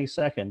you at any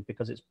second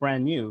because it's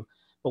brand new.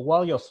 But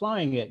while you're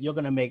flying it, you're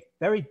going to make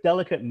very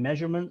delicate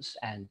measurements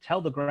and tell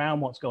the ground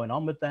what's going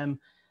on with them.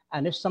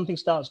 And if something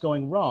starts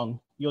going wrong,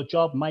 your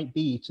job might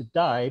be to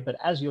die. But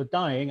as you're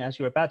dying, as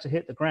you're about to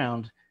hit the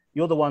ground,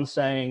 you're the one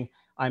saying,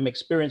 I'm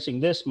experiencing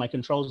this. My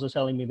controls are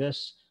telling me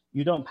this.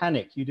 You don't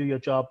panic. You do your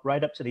job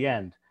right up to the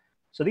end.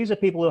 So these are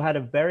people who had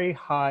a very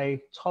high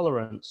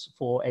tolerance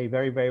for a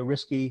very, very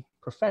risky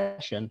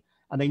profession.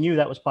 And they knew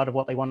that was part of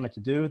what they wanted to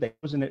do. They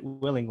chosen it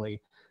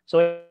willingly. So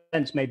it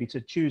makes sense maybe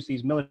to choose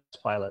these military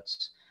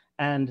pilots.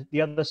 And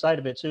the other side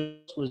of it too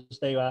was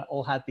they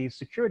all had these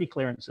security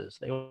clearances.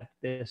 They all had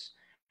this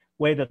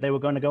way that they were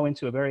going to go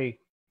into a very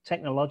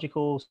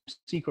technological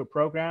secret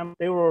program.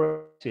 They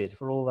were rated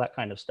for all that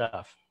kind of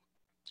stuff.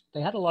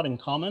 They had a lot in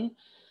common.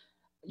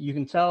 You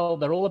can tell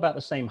they're all about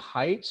the same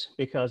height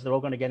because they're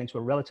all going to get into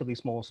a relatively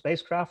small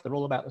spacecraft. They're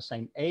all about the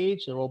same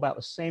age. They're all about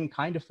the same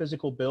kind of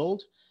physical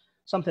build.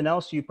 Something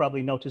else you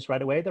probably noticed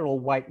right away, they're all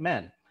white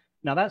men.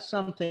 Now that's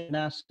something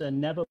NASA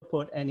never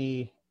put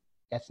any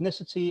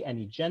ethnicity,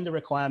 any gender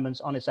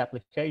requirements on its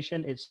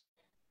application.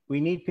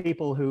 We need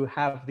people who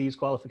have these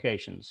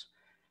qualifications.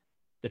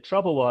 The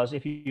trouble was,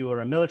 if you were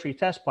a military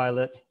test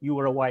pilot, you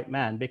were a white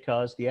man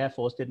because the Air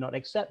Force did not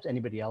accept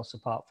anybody else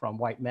apart from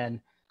white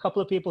men. A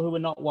couple of people who were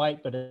not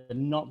white, but had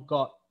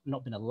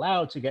not been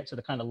allowed to get to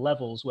the kind of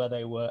levels where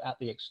they were at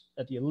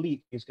the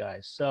elite, these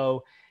guys.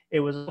 So it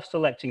was a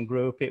selecting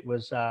group. It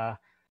was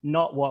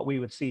not what we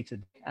would see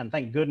today. And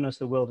thank goodness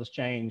the world has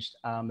changed.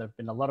 There have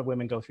been a lot of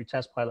women go through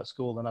test pilot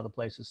school and other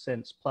places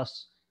since,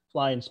 plus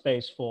fly in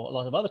space for a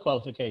lot of other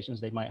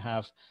qualifications they might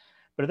have.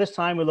 But at this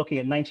time, we're looking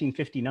at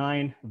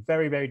 1959,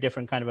 very, very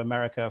different kind of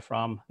America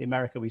from the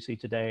America we see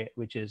today,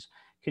 which is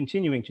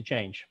continuing to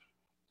change.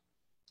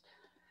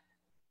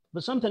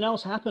 But something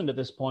else happened at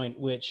this point,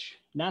 which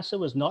NASA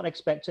was not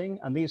expecting,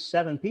 and these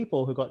 7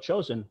 people who got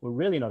chosen were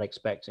really not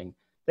expecting.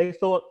 They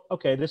thought,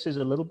 okay, this is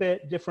a little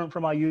bit different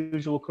from our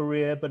usual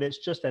career, but it's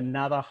just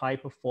another high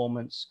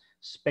performance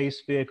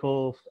space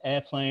vehicle,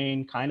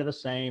 airplane, kind of the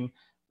same.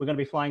 We're going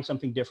to be flying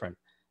something different.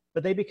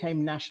 But they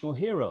became national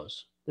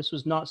heroes. This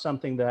was not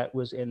something that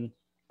was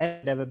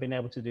had ever been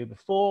able to do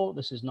before.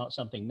 This is not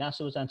something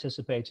NASA was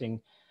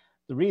anticipating.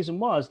 The reason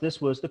was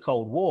this was the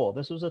Cold War.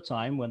 This was a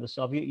time when the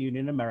Soviet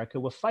Union and America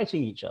were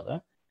fighting each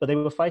other, but they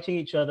were fighting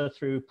each other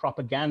through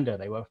propaganda.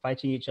 They were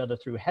fighting each other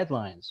through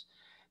headlines.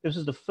 This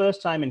was the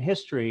first time in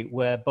history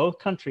where both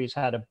countries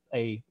had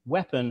a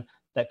weapon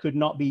that could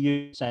not be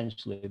used,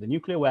 essentially. The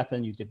nuclear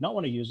weapon, you did not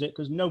want to use it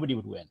because nobody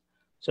would win.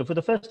 So for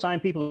the first time,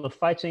 people are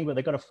fighting, but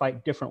they got to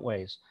fight different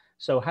ways.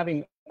 So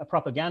having a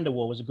propaganda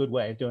war was a good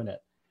way of doing it.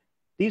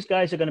 These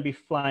guys are going to be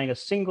flying a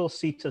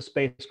single-seater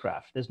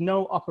spacecraft. There's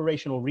no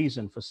operational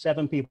reason for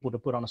 7 people to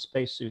put on a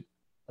spacesuit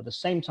at the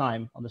same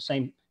time on the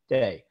same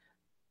day.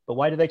 But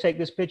why do they take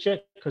this picture?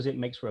 Because it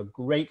makes for a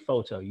great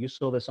photo. You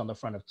saw this on the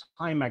front of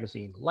Time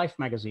magazine, Life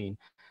magazine,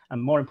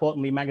 and more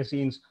importantly,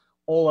 magazines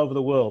all over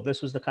the world.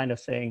 This was the kind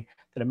of thing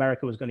that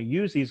America was going to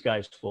use these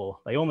guys for.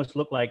 They almost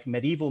looked like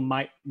medieval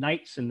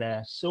knights in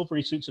their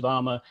silvery suits of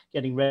armor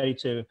getting ready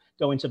to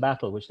go into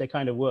battle, which they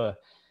kind of were.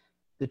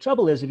 The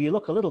trouble is, if you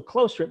look a little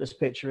closer at this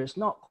picture, it's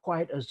not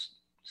quite as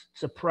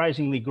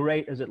surprisingly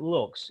great as it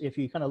looks. If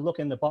you kind of look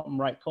in the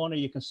bottom right corner,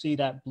 you can see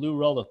that blue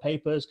roll of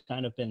papers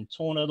kind of been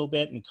torn a little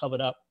bit and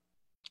covered up.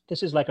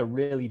 This is like a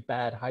really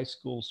bad high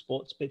school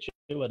sports picture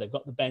where they've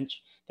got the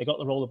bench, they got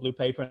the roll of blue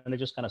paper, and they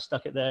just kind of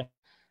stuck it there.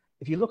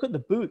 If you look at the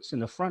boots in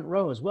the front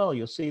row as well,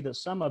 you'll see that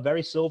some are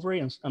very silvery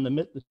and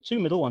the 2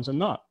 middle ones are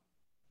not.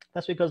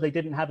 That's because they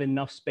didn't have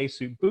enough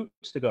spacesuit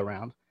boots to go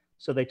around.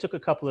 So they took a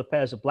couple of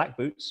pairs of black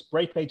boots,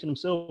 spray painted them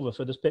silver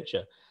for this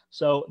picture.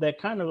 So they're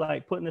kind of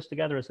like putting this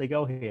together as they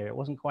go here. It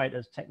wasn't quite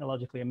as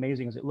technologically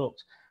amazing as it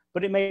looked,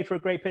 but it made for a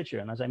great picture.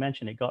 And as I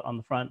mentioned, it got on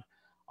the front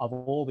of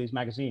all these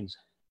magazines.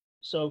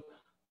 So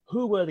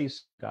who were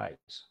these guys?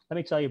 Let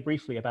me tell you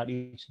briefly about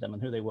each of them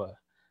and who they were.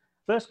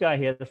 First guy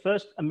here, the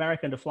first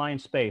American to fly in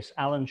space,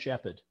 Alan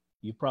Shepard.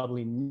 You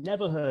probably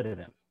never heard of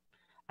him.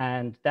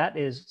 And that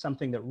is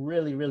something that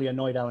really, really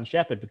annoyed Alan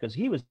Shepard because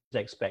he was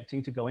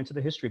expecting to go into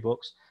the history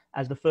books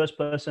as the first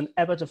person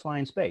ever to fly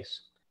in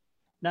space.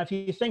 Now, if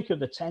you think of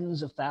the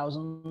tens of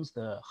thousands,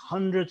 the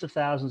hundreds of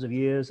thousands of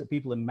years that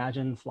people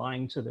imagine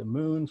flying to the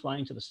moon,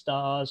 flying to the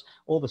stars,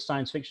 all the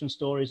science fiction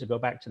stories that go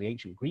back to the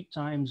ancient Greek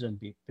times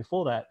and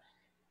before that,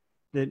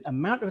 the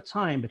amount of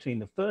time between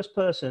the first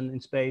person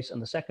in space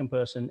and the second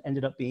person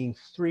ended up being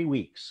 3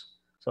 weeks.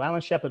 So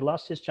Alan Shepard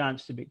lost his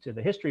chance to be to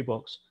the history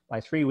books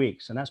by 3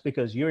 weeks. And that's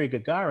because Yuri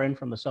Gagarin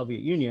from the Soviet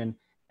Union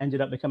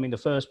ended up becoming the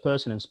first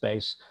person in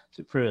space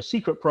through a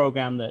secret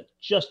program that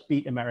just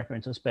beat America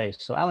into space.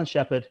 So Alan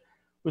Shepard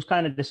was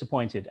kind of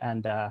disappointed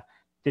and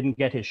didn't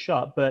get his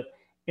shot. But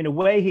in a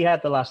way, he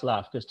had the last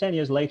laugh because 10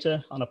 years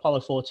later on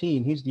Apollo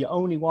 14, he's the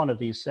only one of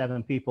these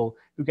 7 people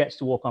who gets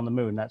to walk on the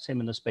moon. That's him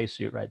in the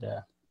spacesuit right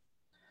there.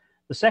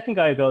 The second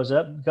guy who goes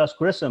up, Gus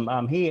Grissom,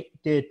 he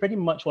did pretty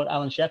much what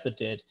Alan Shepard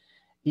did.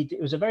 It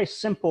was a very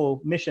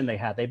simple mission they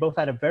had. They both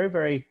had a very,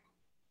 very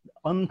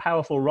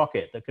unpowerful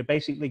rocket that could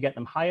basically get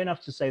them high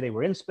enough to say they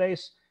were in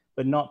space,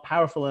 but not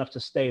powerful enough to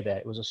stay there.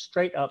 It was a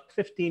straight up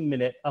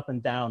 15-minute up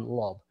and down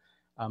lob,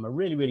 a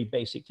really, really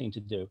basic thing to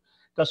do.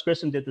 Gus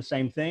Grissom did the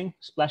same thing,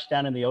 splashed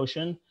down in the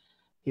ocean.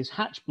 His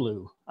hatch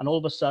blew, and all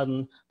of a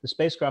sudden, the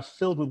spacecraft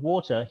filled with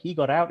water. He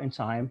got out in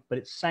time, but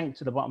it sank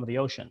to the bottom of the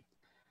ocean.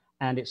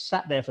 And it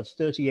sat there for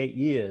 38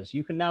 years.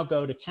 You can now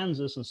go to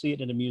Kansas and see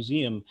it in a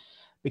museum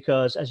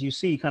because as you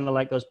see, kind of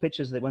like those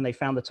pictures that when they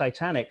found the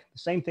Titanic, the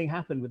same thing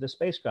happened with the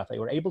spacecraft. They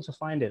were able to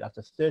find it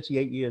after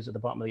 38 years at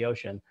the bottom of the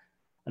ocean.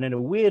 And in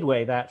a weird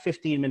way, that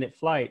 15-minute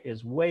flight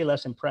is way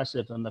less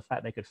impressive than the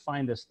fact they could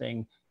find this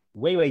thing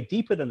way, way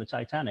deeper than the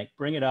Titanic,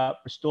 bring it up,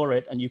 restore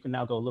it, and you can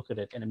now go look at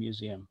it in a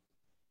museum.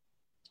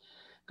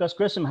 Gus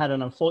Grissom had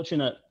an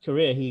unfortunate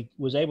career. He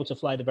was able to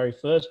fly the very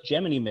first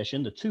Gemini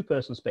mission, the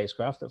 2-person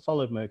spacecraft that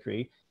followed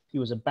Mercury. He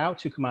was about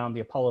to command the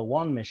Apollo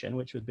 1 mission,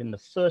 which had been the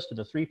first of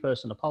the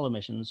 3-person Apollo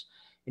missions.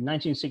 In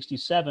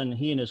 1967,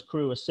 he and his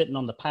crew were sitting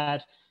on the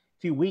pad a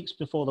few weeks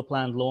before the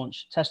planned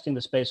launch, testing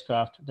the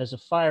spacecraft. There's a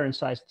fire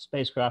inside the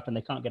spacecraft and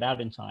they can't get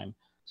out in time.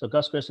 So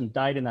Gus Grissom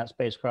died in that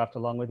spacecraft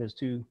along with his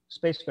 2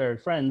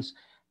 spacefarer friends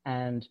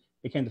and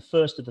became the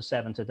first of the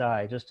 7 to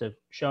die, just to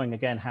showing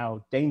again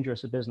how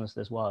dangerous a business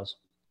this was.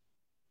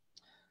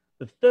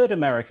 The third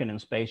American in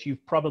space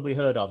you've probably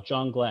heard of,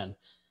 John Glenn.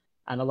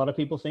 And a lot of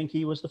people think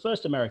he was the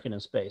first American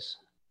in space,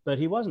 but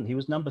he wasn't. He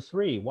was number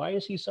 3. Why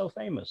is he so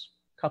famous?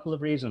 A couple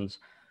of reasons.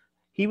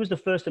 He was the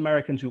first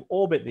American to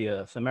orbit the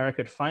Earth.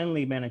 America had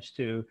finally managed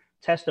to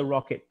test a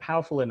rocket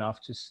powerful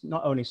enough to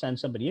not only send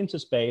somebody into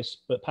space,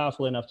 but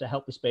powerful enough to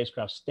help the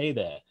spacecraft stay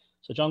there.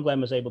 So John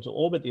Glenn was able to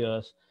orbit the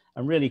Earth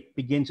and really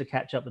begin to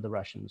catch up with the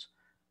Russians.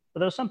 But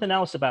there was something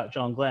else about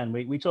John Glenn.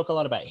 We talk a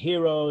lot about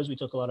heroes. We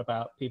talk a lot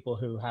about people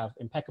who have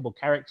impeccable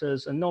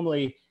characters. And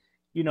normally,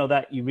 you know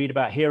that you read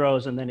about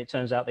heroes and then it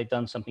turns out they've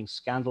done something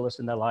scandalous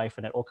in their life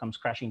and it all comes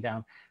crashing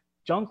down.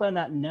 John Glenn,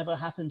 that never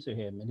happened to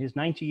him. In his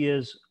 90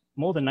 years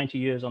more than 90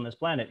 years on this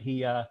planet.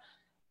 He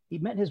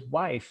met his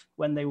wife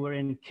when they were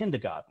in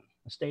kindergarten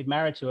and stayed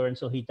married to her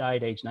until he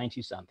died age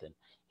 90 something.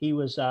 He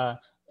was a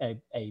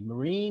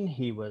Marine,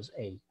 he was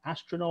an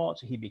astronaut,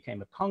 he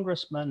became a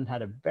congressman,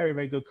 had a very,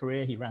 very good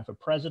career. He ran for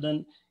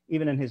president.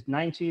 Even in his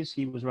 90s,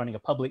 he was running a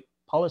public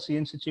policy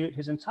institute.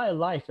 His entire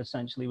life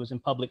essentially was in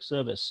public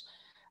service.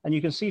 And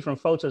you can see from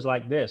photos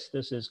like this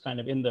is kind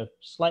of in the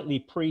slightly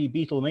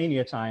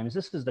pre-Beatlemania times,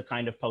 this is the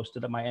kind of poster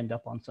that might end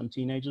up on some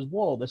teenager's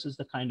wall. This is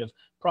the kind of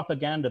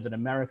propaganda that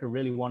America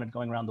really wanted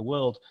going around the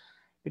world,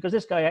 because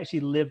this guy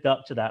actually lived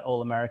up to that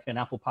all-American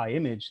apple pie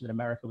image that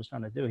America was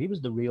trying to do. He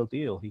was the real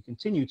deal. He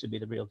continued to be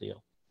the real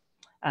deal.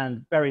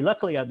 And very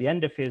luckily, at the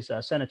end of his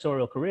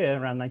senatorial career,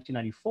 around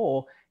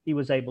 1994, he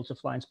was able to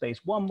fly in space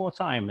one more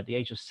time. At the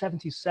age of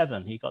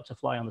 77, he got to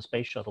fly on the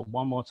space shuttle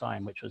one more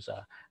time, which was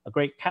a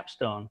great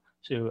capstone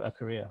to a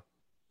career.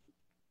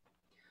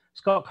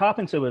 Scott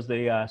Carpenter was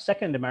the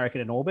second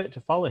American in orbit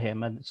to follow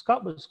him. And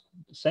Scott was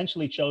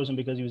essentially chosen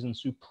because he was in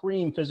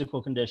supreme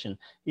physical condition.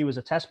 He was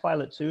a test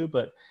pilot too,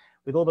 but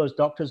with all those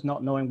doctors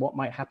not knowing what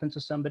might happen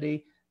to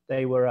somebody,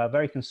 they were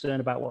very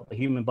concerned about what the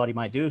human body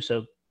might do.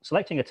 So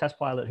selecting a test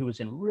pilot who was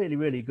in really,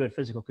 really good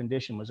physical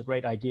condition was a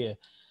great idea.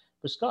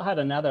 But Scott had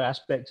another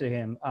aspect to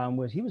him,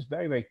 where he was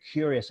very, very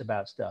curious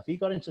about stuff. He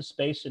got into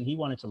space and he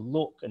wanted to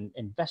look and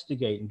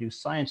investigate and do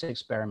science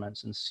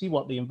experiments and see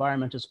what the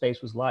environment of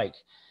space was like.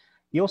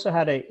 He also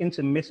had an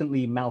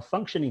intermittently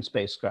malfunctioning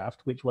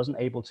spacecraft, which wasn't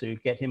able to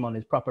get him on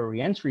his proper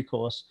re-entry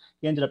course.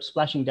 He ended up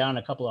splashing down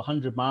a couple of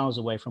 100 miles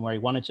away from where he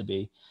wanted to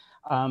be.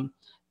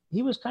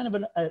 He was kind of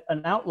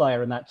an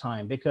outlier in that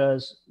time,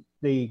 because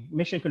the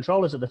mission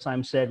controllers at the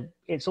time said,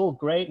 it's all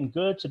great and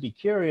good to be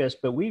curious,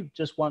 but we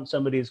just want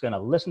somebody who's going to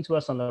listen to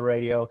us on the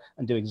radio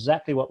and do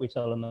exactly what we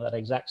tell them at that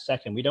exact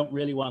second. We don't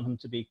really want them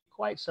to be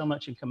quite so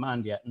much in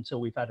command yet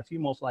until we've had a few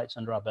more flights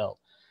under our belt.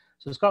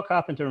 So Scott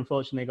Carpenter,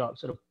 unfortunately, got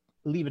sort of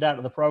levered out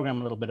of the program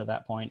a little bit at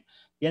that point.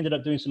 He ended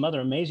up doing some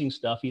other amazing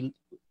stuff. He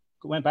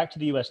went back to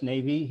the US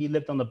Navy. He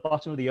lived on the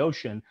bottom of the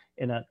ocean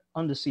in an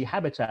undersea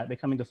habitat,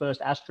 becoming the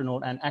first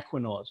astronaut and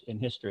aquanaut in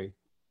history.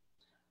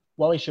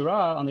 Wally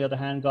Schirra, on the other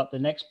hand, got the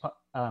next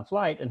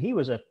flight, and he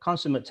was a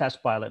consummate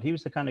test pilot. He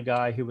was the kind of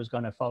guy who was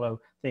going to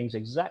follow things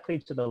exactly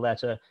to the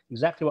letter,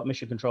 exactly what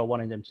Mission Control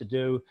wanted him to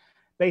do.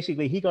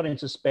 Basically, he got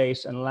into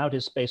space and allowed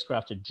his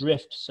spacecraft to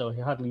drift, so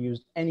he hardly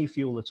used any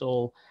fuel at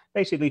all,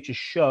 basically to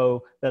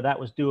show that that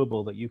was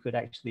doable, that you could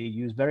actually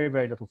use very,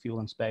 very little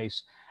fuel in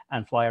space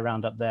and fly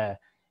around up there.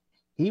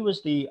 He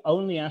was the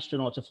only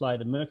astronaut to fly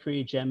the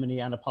Mercury,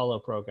 Gemini, and Apollo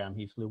program.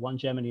 He flew one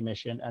Gemini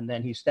mission, and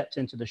then he stepped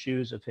into the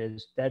shoes of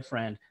his dead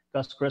friend,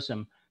 Gus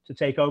Grissom, to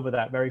take over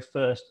that very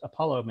first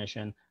Apollo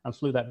mission and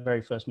flew that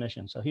very first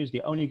mission. So he was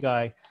the only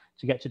guy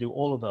to get to do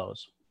all of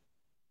those.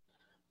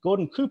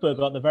 Gordon Cooper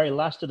got the very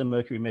last of the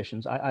Mercury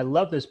missions. I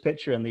love this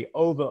picture and the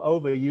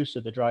overuse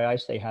of the dry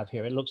ice they have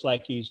here. It looks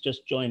like he's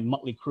just joined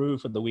Motley Crue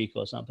for the week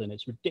or something.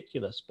 It's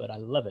ridiculous, but I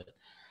love it.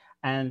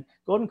 And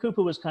Gordon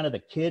Cooper was kind of the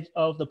kid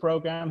of the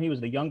program. He was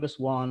the youngest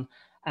one.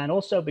 And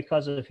also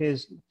because of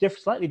his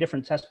slightly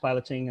different test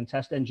piloting and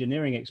test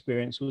engineering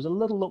experience, was a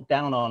little looked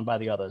down on by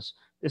the others.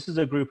 This is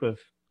a group of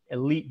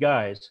elite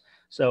guys.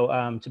 So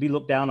to be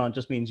looked down on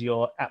just means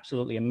you're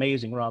absolutely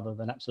amazing rather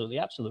than absolutely,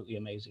 absolutely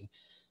amazing.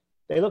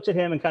 They looked at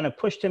him and kind of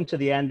pushed him to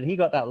the end, and he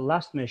got that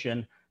last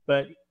mission,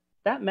 but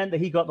that meant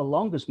that he got the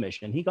longest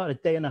mission. He got a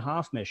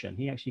day-and-a-half mission.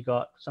 He actually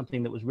got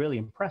something that was really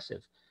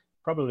impressive,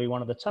 probably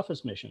one of the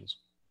toughest missions.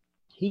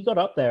 He got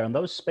up there, and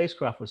those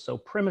spacecraft were so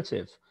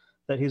primitive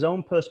that his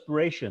own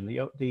perspiration,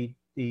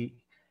 the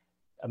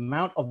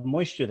amount of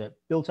moisture that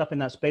built up in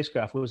that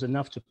spacecraft was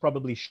enough to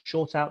probably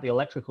short out the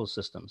electrical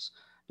systems.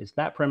 It's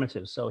that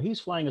primitive. So he's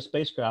flying a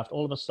spacecraft.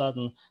 All of a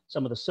sudden,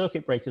 some of the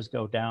circuit breakers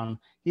go down.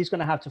 He's going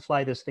to have to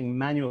fly this thing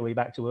manually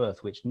back to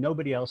Earth, which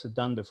nobody else had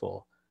done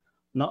before.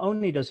 Not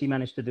only does he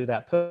manage to do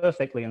that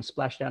perfectly and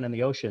splash down in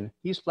the ocean,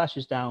 he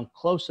splashes down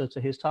closer to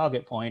his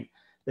target point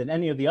than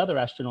any of the other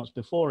astronauts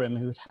before him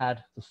who'd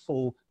had the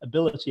full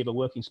ability of a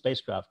working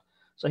spacecraft.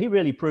 So he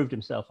really proved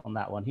himself on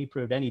that one. He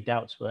proved any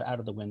doubts were out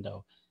of the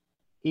window.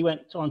 He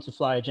went on to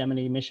fly a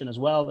Gemini mission as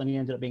well, and he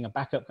ended up being a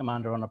backup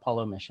commander on an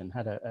Apollo mission,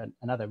 had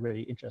another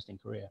really interesting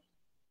career.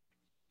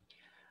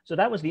 So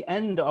that was the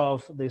end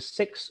of the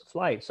 6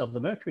 flights of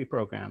the Mercury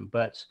program,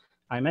 but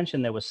I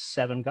mentioned there were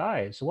 7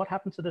 guys. So what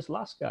happened to this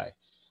last guy?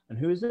 And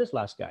who is this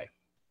last guy?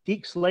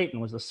 Deke Slayton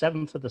was the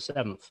 7th of the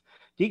 7th.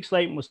 Deke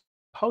Slayton was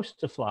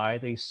supposed to fly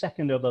the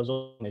second of those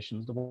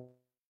missions, the one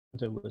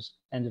that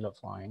ended up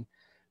flying,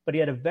 but he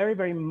had a very,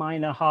 very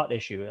minor heart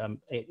issue.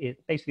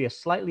 Basically a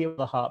slightly over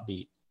the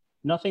heartbeat.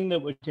 Nothing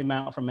that would him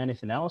out from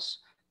anything else,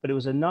 but it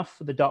was enough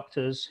for the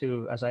doctors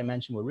who, as I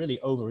mentioned, were really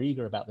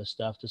overeager about this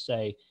stuff to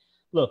say,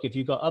 look, if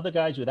you've got other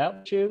guys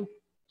without you,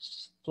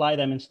 fly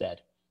them instead.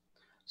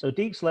 So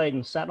Deke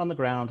Slayton sat on the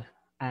ground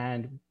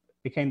and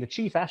became the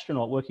chief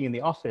astronaut working in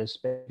the office,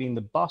 being the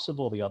boss of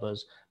all the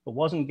others, but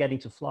wasn't getting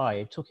to fly.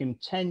 It took him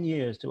 10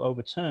 years to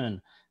overturn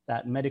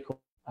that medical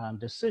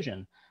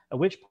decision, at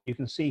which point you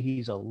can see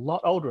he's a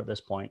lot older at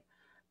this point.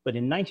 But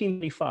in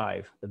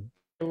 1985,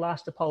 the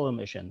last Apollo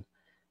mission,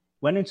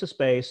 went into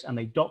space, and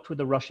they docked with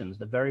the Russians,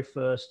 the very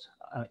first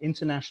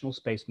international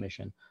space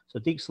mission. So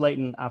Deke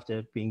Slayton,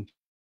 after being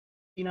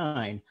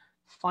 59,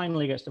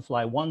 finally gets to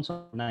fly one time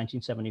in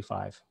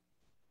 1975.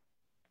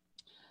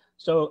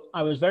 So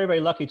I was very, very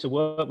lucky to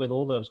work with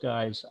all those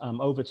guys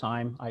over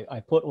time. I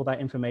put all that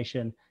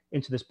information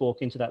into this book,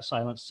 into that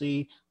Silent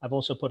Sea. I've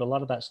also put a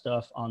lot of that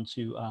stuff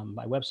onto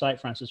my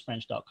website,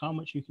 francisfrench.com,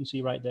 which you can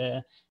see right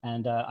there.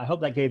 And I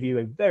hope that gave you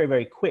a very,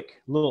 very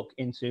quick look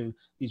into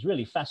these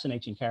really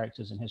fascinating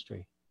characters in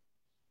history.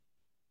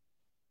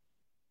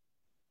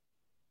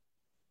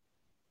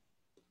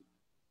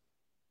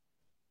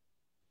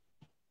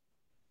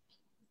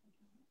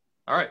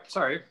 All right,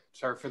 sorry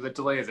for the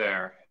delay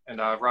there. And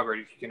Robert,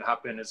 you can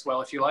hop in as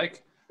well if you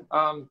like.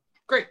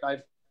 Great,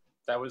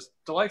 that was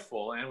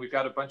delightful. And we've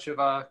got a bunch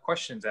of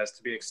questions as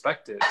to be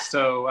expected.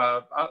 So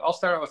I'll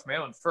start out with my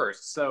own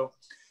first. So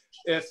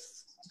if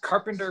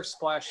Carpenter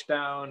splashed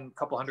down a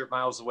couple hundred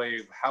miles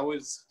away, how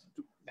is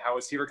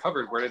he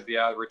recovered? Where did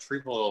the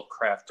retrieval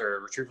craft or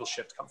retrieval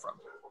ship come from?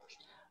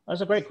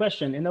 That's a great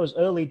question. In those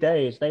early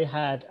days, they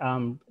had,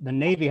 the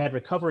Navy had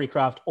recovery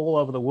craft all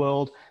over the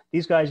world.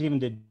 These guys even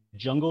did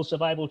jungle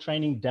survival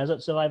training,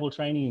 desert survival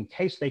training, in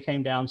case they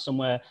came down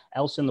somewhere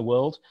else in the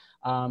world.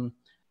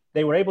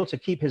 They were able to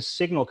keep his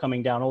signal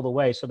coming down all the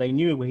way, so they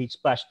knew he'd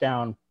splashed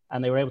down,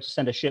 and they were able to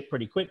send a ship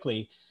pretty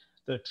quickly.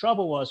 The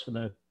trouble was for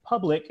the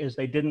public is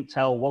they didn't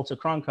tell Walter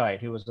Cronkite,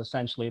 who was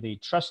essentially the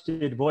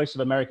trusted voice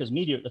of America's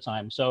media at the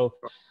time. So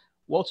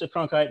Walter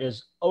Cronkite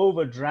is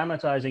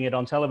over-dramatizing it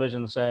on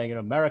television, saying,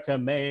 America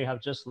may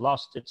have just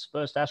lost its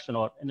first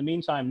astronaut. In the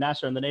meantime,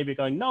 NASA and the Navy are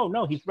going,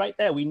 no, he's right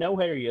there. We know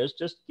where he is.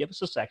 Just give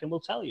us a second. We'll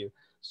tell you.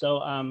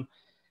 So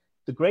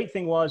the great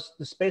thing was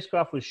the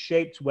spacecraft was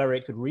shaped where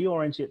it could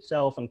reorient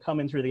itself and come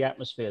in through the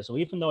atmosphere. So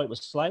even though it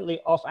was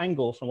slightly off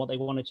angle from what they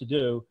wanted to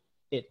do,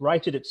 it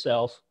righted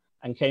itself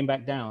and came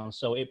back down.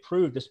 So it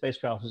proved the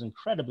spacecraft was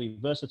incredibly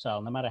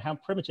versatile. No matter how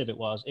primitive it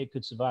was, it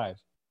could survive.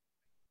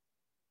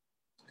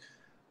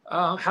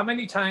 How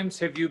many times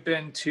have you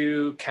been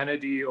to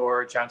Kennedy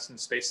or Johnson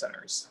Space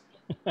Centers?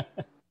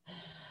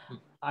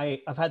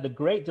 I've had the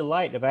great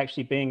delight of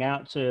actually being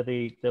out to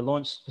the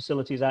launch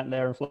facilities out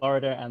there in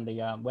Florida and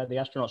where the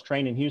astronauts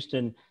train in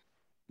Houston.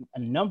 A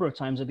number of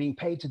times are being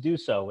paid to do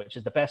so, which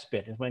is the best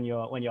bit. Is when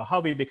your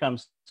hobby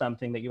becomes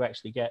something that you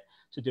actually get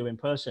to do in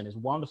person is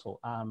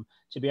wonderful.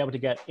 To be able to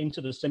get into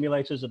the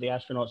simulators that the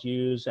astronauts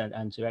use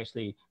and to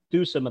actually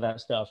do some of that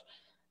stuff.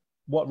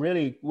 What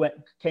really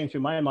came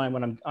through my mind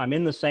when I'm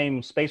in the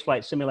same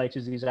spaceflight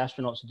simulators these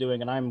astronauts are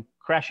doing, and I'm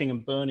crashing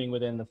and burning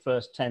within the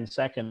first 10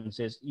 seconds,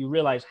 is you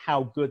realize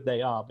how good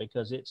they are,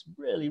 because it's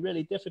really,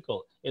 really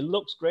difficult. It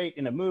looks great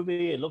in a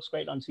movie, it looks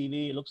great on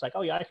TV, it looks like,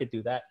 oh yeah, I could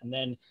do that. And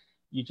then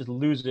you just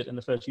lose it in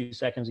the first few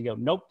seconds. You go,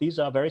 nope, these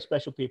are very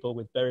special people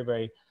with very,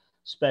 very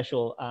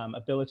special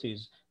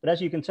abilities. But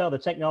as you can tell, the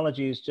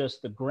technology is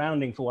just the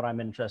grounding for what I'm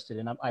interested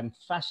in. I'm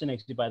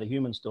fascinated by the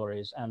human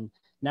stories. And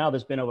now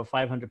there's been over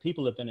 500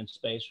 people have been in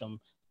space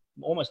from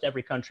almost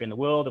every country in the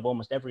world, of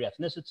almost every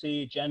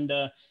ethnicity,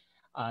 gender.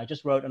 I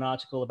just wrote an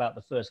article about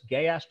the first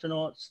gay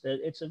astronauts.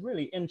 It's a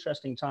really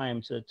interesting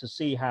time to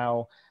see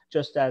how,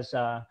 just as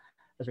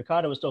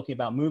Ricardo was talking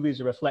about,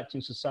 movies are reflecting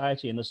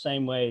society in the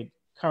same way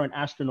current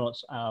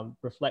astronauts are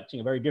reflecting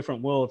a very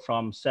different world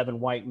from 7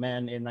 white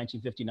men in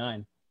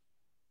 1959.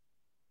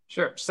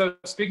 Sure. So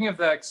speaking of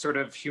that sort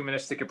of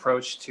humanistic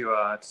approach to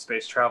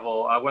space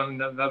travel,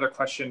 another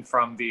question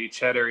from the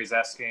chat area is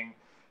asking,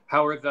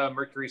 how are the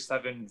Mercury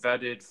 7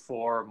 vetted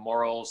for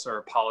morals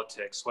or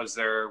politics? Were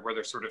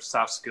there sort of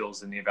soft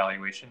skills in the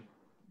evaluation?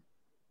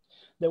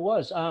 There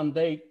was.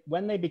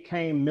 When they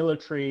became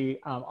military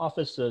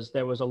officers,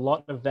 there was a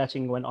lot of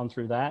vetting went on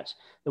through that.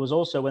 There was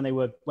also, when they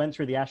went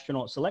through the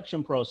astronaut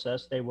selection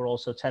process, they were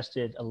also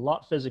tested a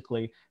lot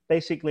physically.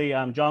 Basically,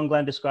 John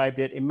Glenn described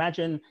it.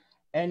 Imagine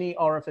any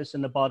orifice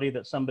in the body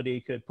that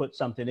somebody could put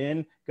something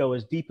in, go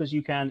as deep as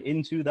you can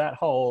into that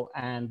hole,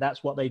 and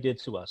that's what they did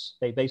to us.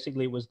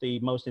 It was the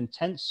most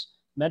intense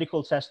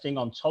medical testing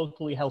on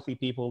totally healthy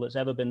people that's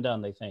ever been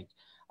done, they think.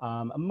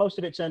 And most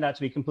of it turned out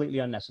to be completely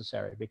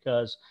unnecessary,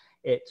 because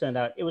it turned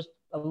out it was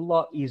a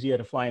lot easier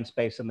to fly in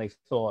space than they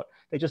thought.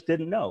 They just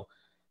didn't know.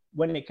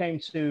 When it came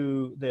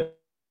to the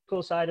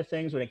political side of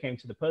things, when it came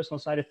to the personal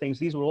side of things,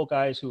 these were all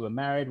guys who were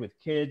married with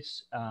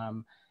kids,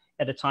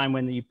 at a time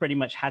when you pretty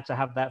much had to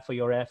have that for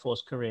your Air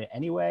Force career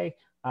anyway.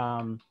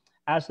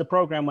 As the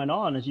program went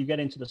on, as you get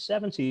into the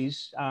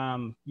 70s,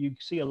 you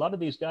see a lot of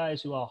these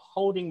guys who are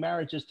holding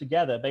marriages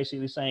together,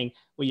 basically saying,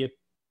 will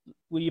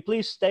you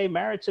please stay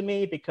married to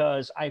me,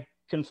 because I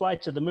can fly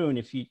to the moon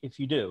if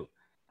you do.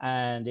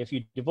 And if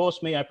you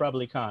divorce me, I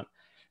probably can't.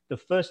 The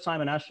first time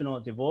an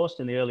astronaut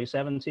divorced in the early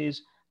 70s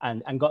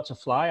and got to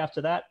fly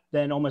after that,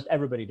 then almost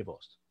everybody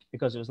divorced,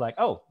 because it was like,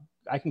 oh,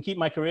 I can keep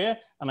my career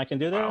and I can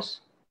do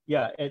this. Wow.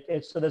 Yeah,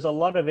 so there's a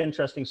lot of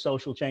interesting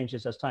social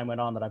changes as time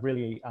went on that I've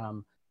really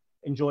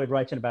enjoyed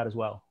writing about as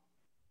well.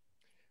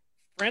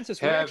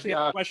 Francis, we actually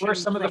have a question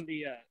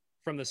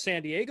from the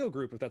San Diego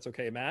group, if that's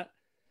okay, Matt.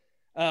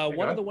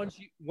 One of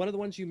the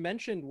ones you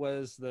mentioned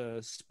was the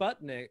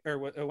Sputnik, or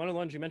one of the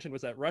ones you mentioned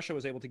was that Russia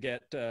was able to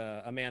get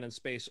a man in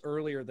space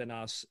earlier than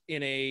us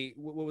in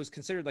what was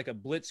considered like a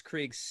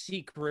blitzkrieg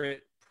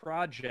secret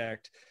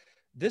project.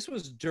 This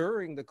was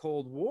during the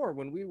Cold War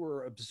when we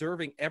were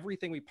observing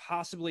everything we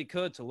possibly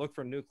could to look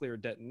for nuclear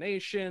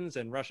detonations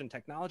and Russian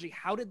technology.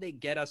 How did they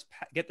get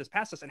this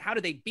past us, and how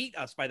did they beat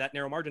us by that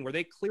narrow margin where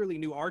they clearly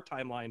knew our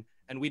timeline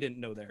and we didn't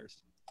know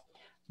theirs?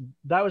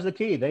 That was the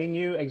key. They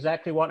knew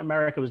exactly what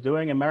America was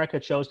doing. America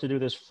chose to do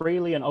this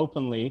freely and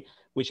openly,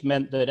 which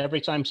meant that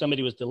every time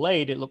somebody was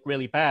delayed, it looked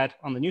really bad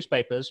on the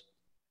newspapers.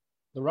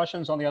 The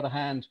Russians, on the other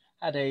hand,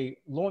 had a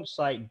launch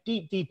site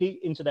deep, deep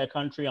into their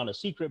country on a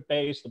secret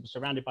base that was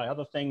surrounded by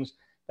other things.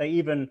 They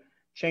even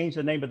changed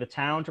the name of the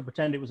town to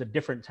pretend it was a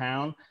different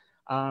town.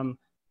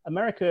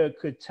 America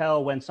could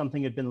tell when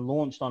something had been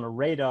launched on a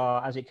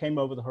radar as it came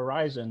over the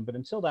horizon. But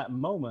until that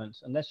moment,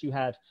 unless you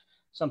had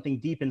something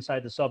deep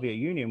inside the Soviet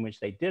Union,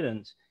 which they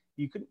didn't,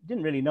 you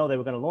didn't really know they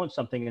were going to launch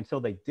something until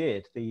they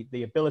did.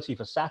 The ability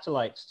for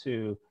satellites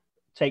to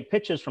take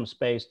pictures from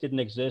space didn't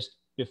exist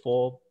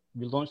before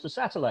we launched the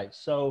satellites.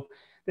 So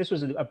this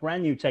was a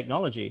brand new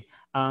technology.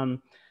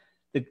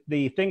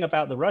 The thing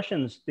about the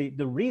Russians,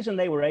 the reason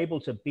they were able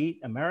to beat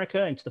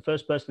America into the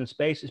first person in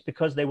space is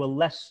because they were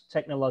less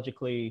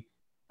technologically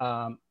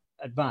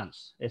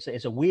advanced.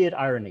 It's a weird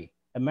irony.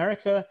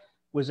 America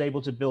was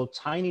able to build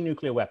tiny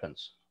nuclear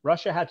weapons.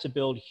 Russia had to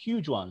build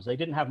huge ones. They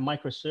didn't have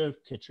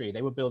microcircuitry.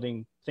 They were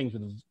building things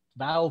with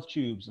valve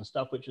tubes and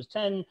stuff, which was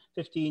 10,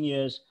 15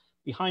 years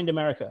behind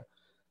America.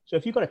 So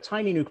if you've got a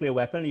tiny nuclear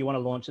weapon and you want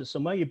to launch it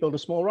somewhere, you build a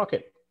small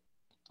rocket.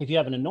 If you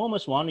have an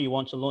enormous one and you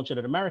want to launch it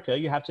at America,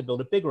 you have to build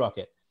a big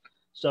rocket.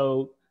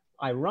 So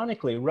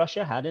ironically,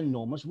 Russia had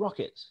enormous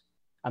rockets.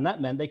 And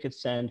that meant they could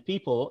send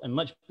people and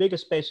much bigger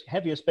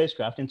heavier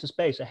spacecraft into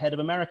space ahead of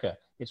America.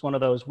 It's one of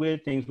those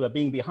weird things where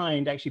being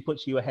behind actually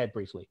puts you ahead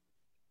briefly.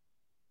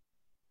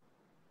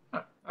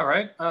 All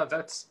right,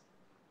 that's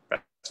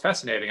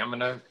fascinating. I'm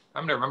gonna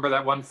remember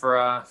that one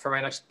for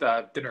my next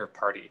dinner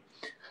party,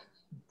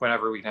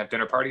 whenever we can have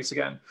dinner parties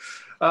again.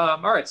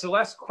 All right, so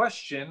last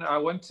question. I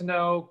want to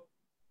know,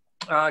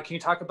 can you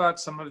talk about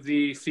some of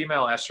the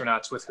female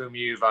astronauts with whom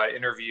you've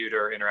interviewed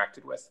or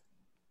interacted with?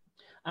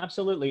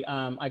 Absolutely.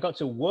 I got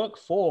to work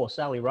for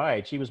Sally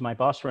Ride. She was my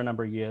boss for a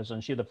number of years,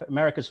 and she's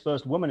America's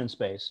first woman in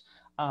space.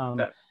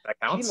 That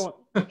counts.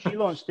 She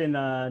launched in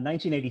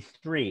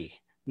 1983.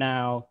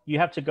 Now, you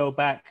have to go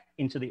back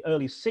into the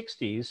early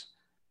 60s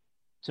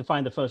to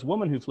find the first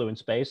woman who flew in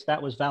space. That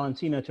was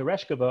Valentina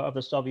Tereshkova of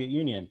the Soviet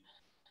Union.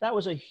 That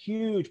was a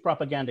huge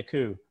propaganda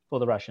coup for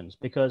the Russians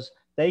because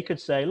they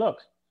could say, look,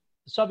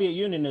 the Soviet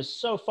Union is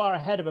so far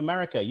ahead of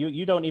America.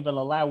 You don't even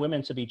allow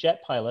women to be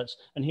jet pilots.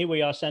 And here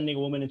we are sending a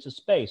woman into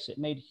space. It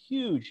made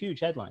huge, huge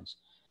headlines.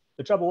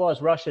 The trouble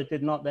was Russia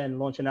did not then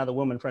launch another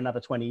woman for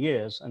another 20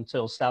 years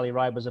until Sally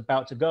Ride was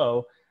about to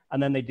go.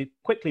 And then they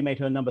quickly made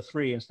her number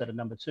 3 instead of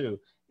number 2.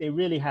 They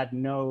really had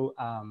no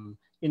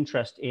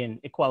interest in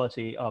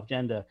equality of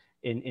gender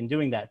in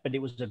doing that. But it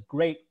was a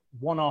great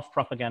one-off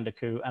propaganda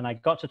coup. And I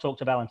got to talk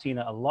to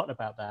Valentina a lot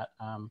about that.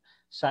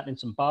 Sat in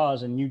some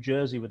bars in New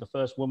Jersey with the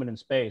first woman in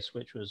space,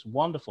 which was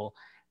wonderful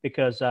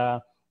because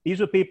these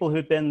were people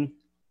who'd been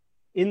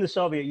in the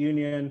Soviet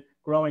Union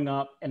growing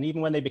up. And even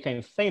when they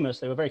became famous,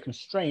 they were very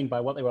constrained by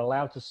what they were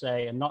allowed to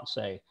say and not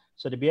say.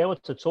 So to be able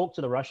to talk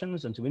to the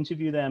Russians and to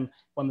interview them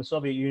when the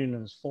Soviet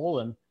Union has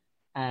fallen,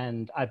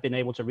 and I've been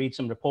able to read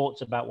some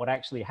reports about what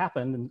actually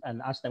happened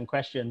and ask them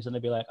questions, and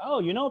they'd be like, oh,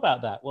 you know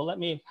about that? Well, let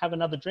me have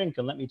another drink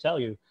and let me tell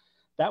you.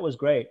 That was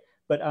great.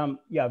 But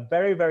yeah,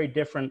 very, very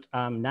different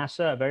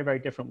NASA, a very, very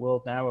different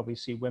world now where we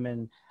see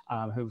women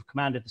who've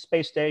commanded the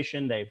space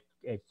station.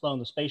 They've flown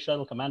the space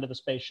shuttle, commanded the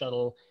space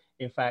shuttle.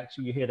 In fact,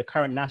 you hear the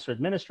current NASA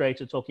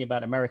administrator talking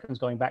about Americans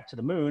going back to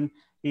the moon.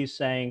 He's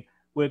saying,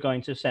 we're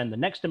going to send the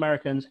next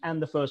Americans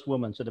and the first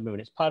woman to the moon.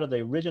 It's part of the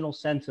original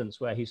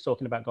sentence where he's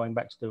talking about going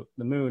back to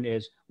the moon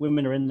is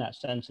women are in that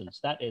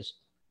sentence. That is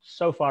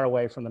so far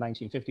away from the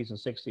 1950s and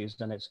 60s,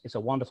 and it's a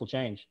wonderful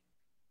change.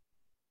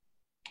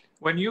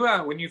 When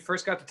you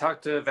first got to talk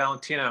to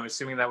Valentina, I'm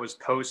assuming that was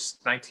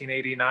post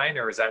 1989,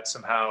 or is that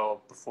somehow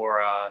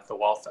before the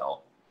wall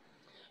fell?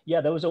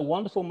 Yeah, there was a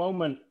wonderful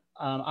moment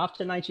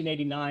after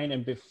 1989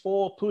 and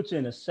before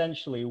Putin,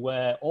 essentially,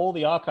 where all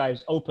the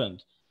archives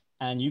opened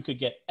and you could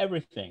get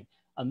everything.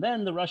 And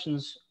then the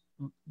Russians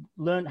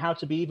learned how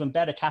to be even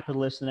better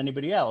capitalists than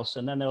anybody else.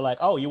 And then they were like,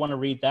 oh, you want to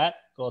read that?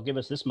 Well, give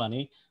us this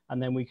money. And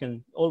then we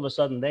can, all of a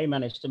sudden, they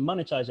managed to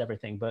monetize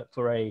everything. But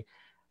for a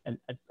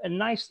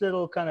nice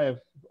little kind of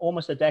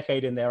almost a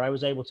decade in there, I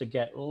was able to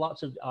get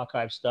lots of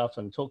archive stuff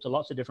and talk to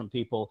lots of different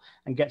people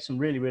and get some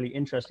really, really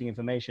interesting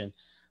information.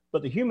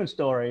 But the human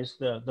stories,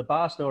 the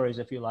bar stories,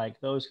 if you like,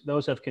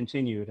 those have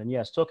continued. And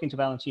yes, talking to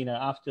Valentina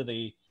after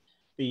the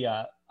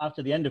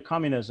end of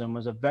communism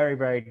was a very,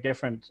 very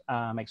different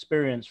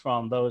experience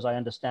from those I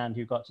understand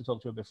who got to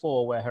talk to her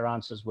before, where her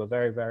answers were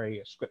very,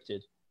 very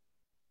scripted.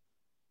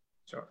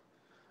 Sure.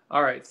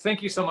 All right,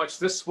 thank you so much.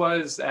 This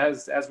was,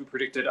 as we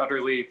predicted,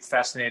 utterly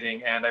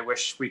fascinating, and I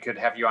wish we could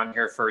have you on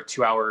here for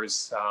 2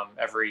 hours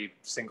every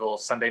single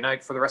Sunday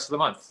night for the rest of the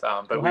month.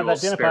 But we'll we have will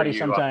that dinner spare party you.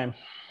 sometime.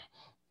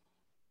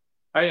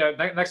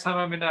 Next time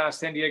I'm in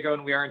San Diego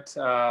and we aren't,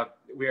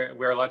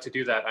 we're allowed to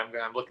do that.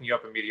 I'm looking you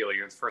up immediately.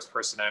 You're the first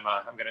person I'm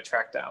going to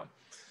track down.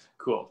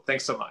 Cool.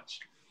 Thanks so much.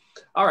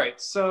 All right,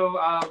 so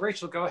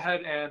Rachel, go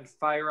ahead and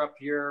fire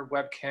up your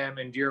webcam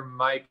and your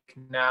mic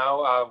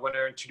now. I want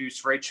to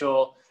introduce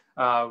Rachel,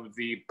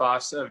 the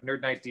boss of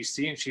Nerd Nite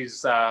DC, and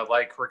she's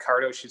like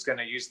Ricardo, she's going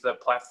to use the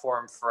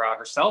platform for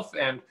herself,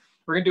 and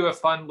we're going to do a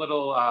fun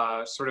little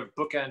sort of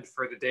bookend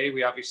for the day.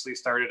 We obviously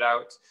started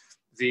out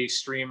the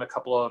stream a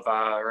couple of,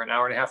 or an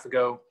hour and a half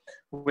ago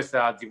with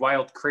the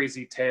wild,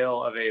 crazy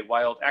tale of a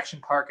wild action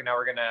park, and now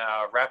we're going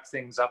to wrap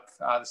things up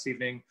this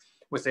evening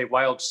with a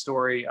wild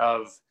story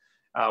of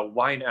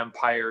wine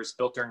empires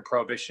built during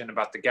Prohibition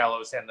about the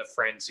Gallows and the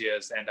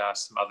Franzias and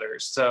some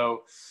others.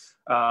 So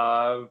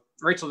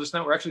Rachel, just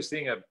now we're actually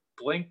seeing a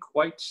blink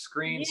white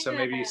screen, so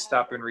maybe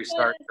stop and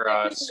restart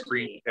your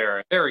screen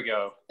share. There we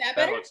go.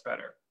 That looks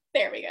better.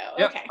 There we go.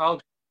 Yep, okay. All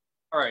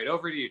right,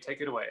 over to you. Take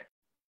it away.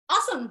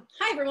 Awesome.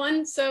 Hi,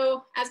 everyone.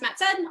 So as Matt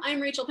said,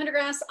 I'm Rachel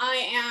Pendergrass.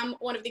 I am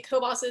one of the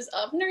co-bosses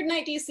of Nerd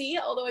Nite DC,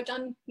 although I've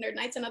done Nerd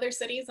Nites in other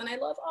cities, and I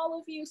love all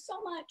of you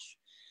so much.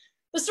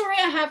 The story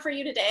I have for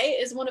you today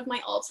is one of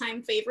my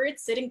all-time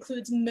favorites. It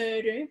includes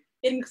murder.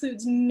 It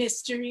includes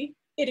mystery.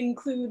 It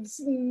includes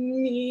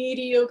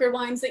mediocre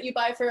wines that you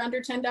buy for under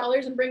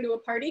 $10 and bring to a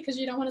party because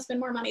you don't want to spend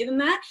more money than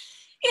that.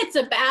 It's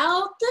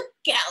about the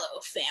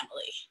Gallo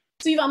family.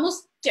 So you've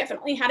almost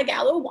definitely had a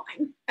Gallo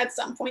wine at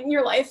some point in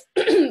your life,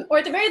 or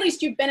at the very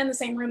least, you've been in the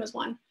same room as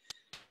one.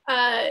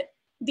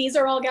 These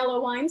are all Gallo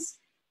wines.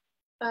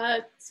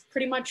 It's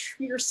pretty much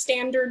your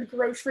standard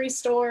grocery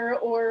store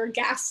or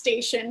gas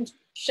station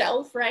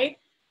shelf, right?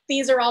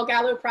 These are all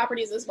Gallo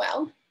properties as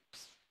well.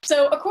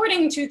 So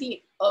according to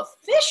the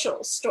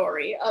official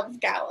story of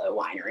Gallo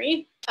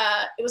Winery,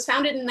 it was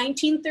founded in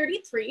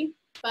 1933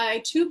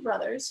 by two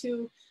brothers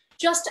who,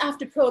 just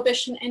after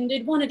Prohibition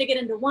ended, wanted to get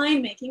into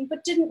winemaking,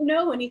 but didn't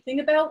know anything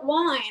about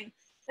wine.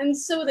 And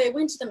so they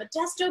went to the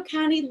Modesto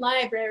County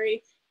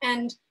Library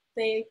and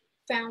they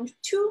found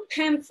two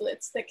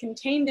pamphlets that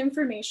contained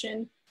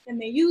information, and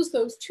they used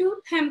those two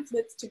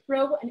pamphlets to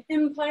grow an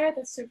empire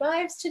that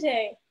survives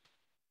today,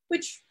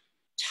 which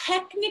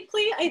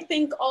technically I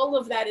think all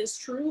of that is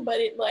true, but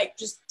it like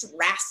just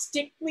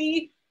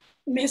drastically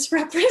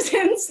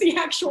misrepresents the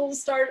actual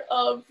start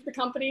of the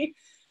company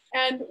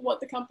and what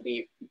the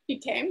company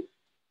became.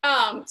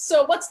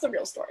 So what's the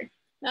real story?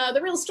 The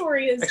real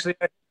story is actually,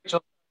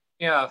 Rachel,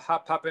 yeah,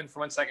 hop in for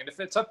 1 second. If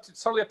it's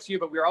totally up to you,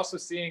 but we're also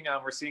seeing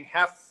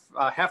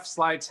half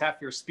slides,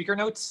 half your speaker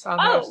notes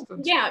on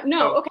yeah,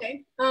 no,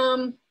 okay.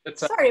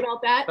 Sorry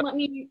about that. Let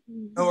me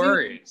no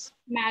worries.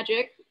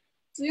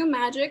 Zoom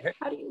magic. Okay.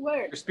 How do you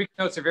work? Your speaker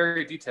notes are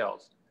very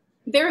detailed.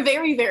 They're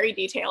very, very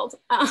detailed.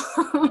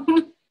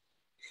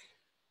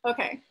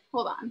 Okay,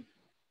 hold on.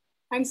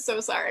 I'm so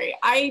sorry.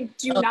 I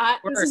do not.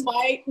 This is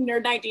why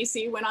Nerd Nite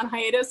DC went on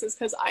hiatus, is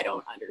because I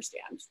don't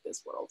understand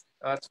this world.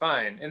 That's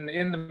fine. In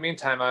the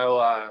meantime,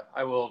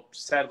 I will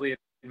sadly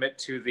admit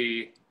to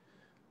the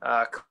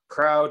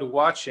crowd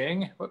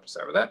watching. Whoops,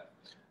 sorry about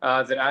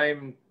that. That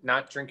I'm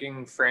not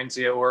drinking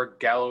Franzia or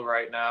Gallo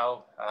right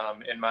now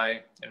in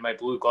my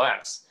blue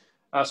glass.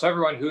 So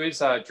everyone who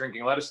is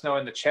drinking, let us know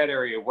in the chat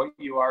area what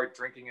you are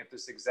drinking at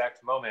this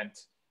exact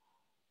moment,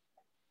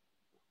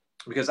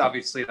 because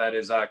obviously that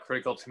is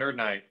critical to Nerd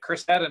Nite.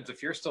 Chris Adams,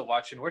 if you're still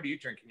watching, what are you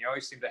drinking? You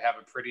always seem to have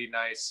a pretty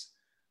nice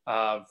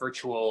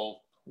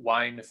virtual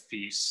wine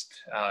feast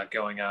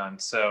going on.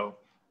 So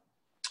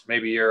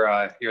maybe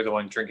you're the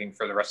one drinking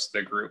for the rest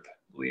of the group,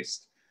 at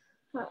least.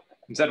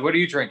 And Zed, what are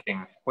you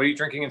drinking? What are you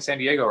drinking in San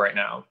Diego right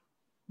now?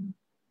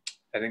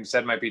 I think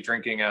Zed might be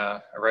drinking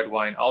a red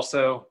wine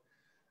also.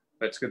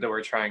 But it's good that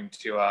we're trying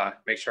to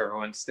make sure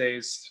everyone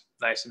stays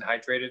nice and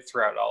hydrated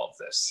throughout all of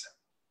this.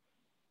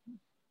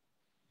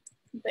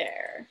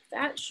 There,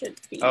 that should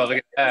be. Oh, look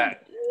at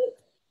that.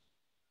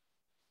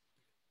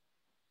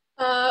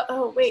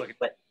 Oh, wait,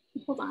 but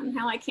hold on.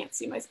 Now I can't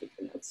see my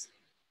speaker notes.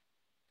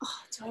 Oh,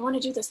 do I want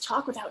to do this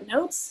talk without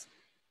notes?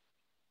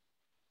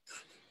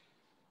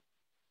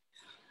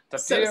 So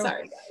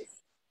sorry,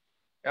 guys.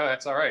 Oh,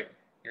 that's all right.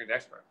 You're an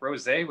expert.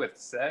 Rosé with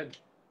Zed.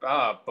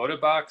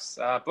 Boda Box.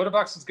 Boda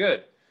Box is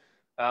good.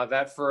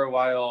 That for a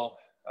while,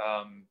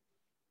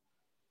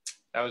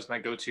 that was my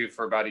go-to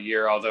for about a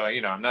year. Although,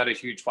 I'm not a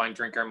huge wine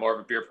drinker, I'm more of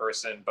a beer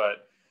person.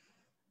 But,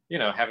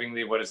 having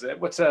the, what's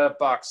a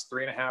box,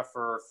 3.5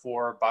 or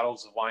 4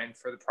 bottles of wine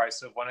for the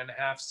price of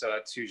 1.5. So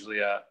that's usually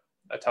a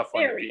tough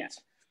one to beat.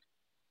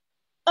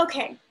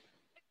 Okay,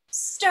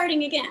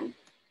 starting again.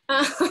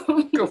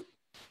 Go.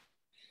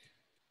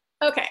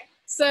 Okay,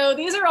 so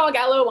these are all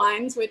Gallo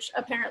wines, which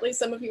apparently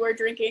some of you are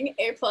drinking,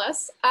 A+.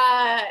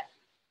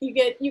 You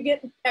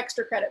get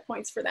extra credit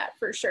points for that,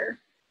 for sure.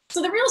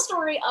 So the real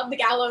story of the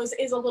Gallos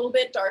is a little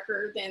bit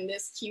darker than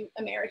this cute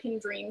American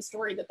dream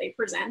story that they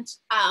present.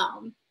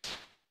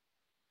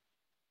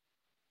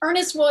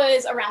 Ernest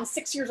was around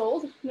 6 years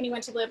old when he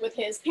went to live with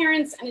his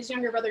parents and his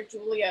younger brother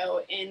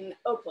Julio in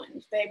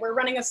Oakland. They were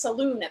running a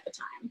saloon at the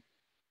time.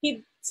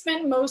 He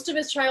spent most of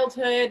his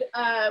childhood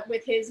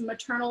with his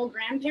maternal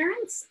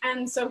grandparents,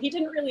 and so he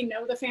didn't really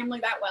know the family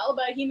that well,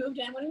 but he moved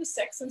in when he was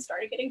 6 and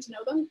started getting to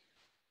know them.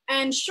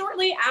 And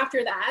shortly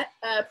after that,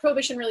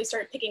 Prohibition really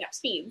started picking up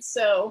speed.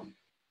 So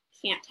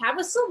can't have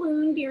a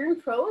saloon during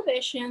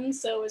Prohibition,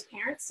 so his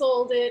parents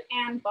sold it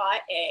and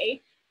bought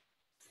a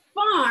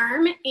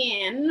farm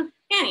in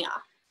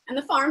Antioch. And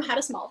the farm had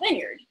a small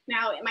vineyard.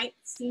 Now, it might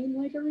seem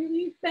like a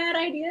really bad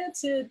idea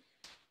to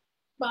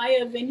buy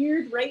a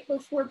vineyard right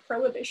before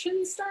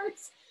Prohibition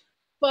starts,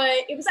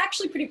 but it was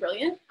actually pretty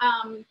brilliant.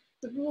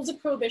 The rules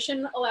of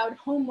Prohibition allowed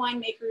home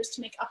winemakers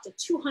to make up to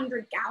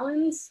 200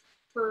 gallons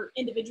for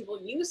individual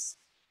use.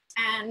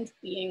 And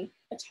being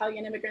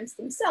Italian immigrants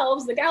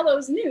themselves, the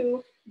Gallos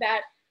knew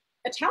that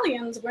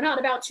Italians were not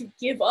about to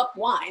give up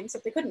wine. So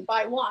if they couldn't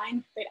buy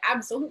wine, they'd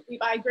absolutely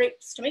buy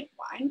grapes to make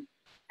wine.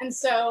 And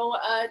so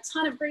a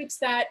ton of grapes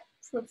that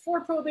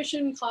before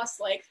Prohibition cost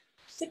like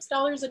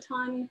 $6 a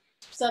ton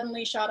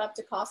suddenly shot up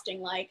to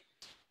costing like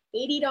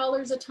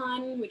 $80 a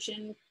ton, which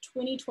in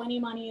 2020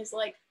 money is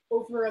like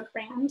over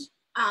 $1,000.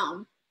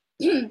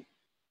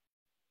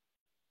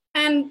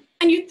 And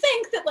you'd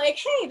think that like,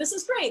 hey, this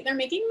is great. They're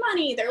making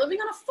money. They're living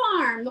on a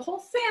farm. The whole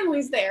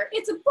family's there.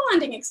 It's a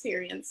bonding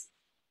experience.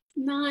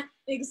 Not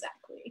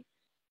exactly.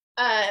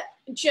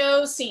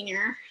 Joe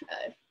Sr.,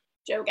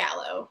 Joe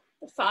Gallo,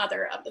 the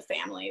father of the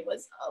family,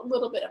 was a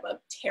little bit of a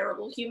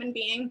terrible human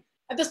being.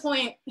 At this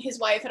point, his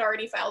wife had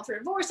already filed for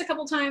divorce a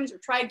couple times or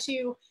tried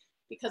to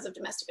because of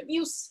domestic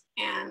abuse.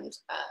 And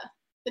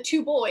the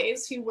two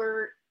boys, who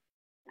were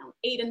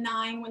 8 and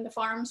 9 when the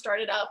farm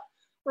started up,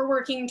 were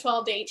working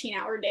 12 to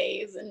 18-hour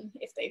days. And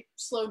if they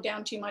slowed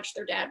down too much,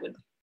 their dad would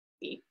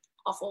be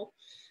awful.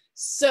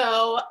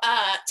 So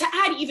to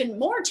add even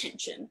more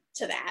tension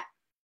to that,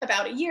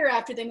 about a year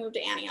after they moved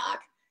to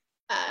Antioch,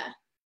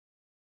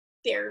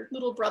 their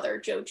little brother,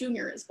 Joe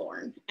Jr., is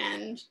born.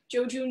 And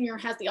Joe Jr.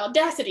 has the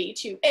audacity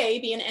to A,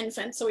 be an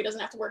infant so he doesn't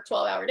have to work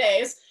 12-hour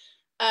days,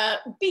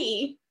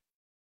 B,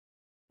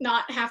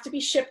 not have to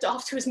be shipped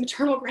off to his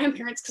maternal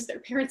grandparents because their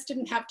parents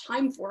didn't have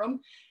time for him,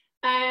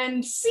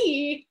 and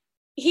C,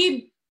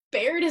 he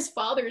bared his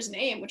father's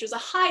name, which is a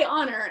high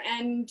honor,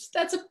 and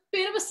that's a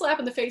bit of a slap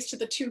in the face to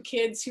the two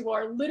kids who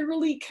are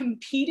literally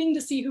competing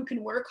to see who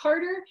can work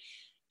harder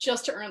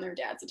just to earn their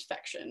dad's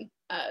affection.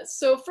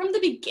 So from the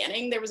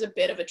beginning, there was a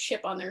bit of a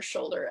chip on their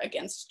shoulder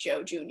against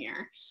Joe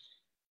Jr.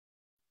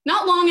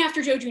 Not long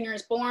after Joe Jr.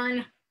 is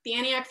born, the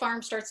Antioch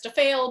farm starts to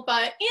fail,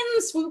 but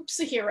in swoops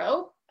a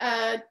hero,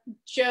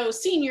 Joe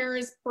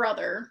Sr.'s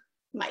brother,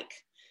 Mike.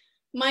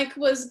 Mike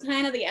was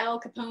kind of the Al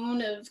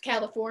Capone of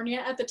California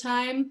at the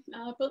time,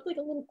 but like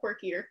a little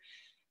quirkier.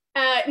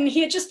 And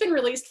he had just been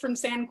released from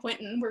San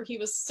Quentin, where he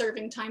was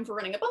serving time for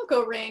running a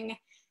bunco ring.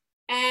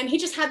 And he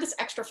just had this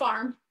extra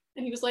farm.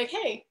 And he was like,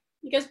 hey,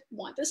 you guys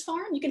want this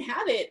farm? You can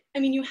have it. I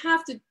mean, you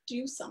have to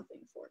do something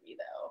for me,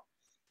 though.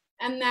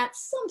 And that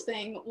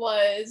something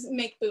was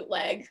make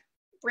bootleg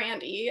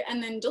brandy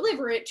and then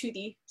deliver it to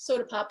the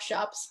soda pop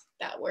shops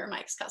that were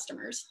Mike's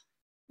customers.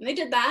 And they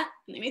did that,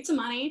 and they made some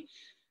money.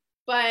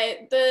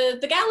 But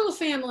the Gallo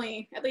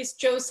family, at least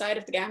Joe's side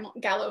of the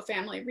Gallo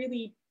family,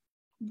 really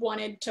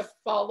wanted to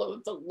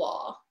follow the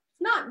law.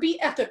 Not be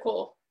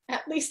ethical,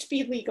 at least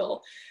be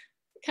legal.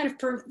 It kind of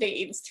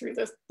pervades through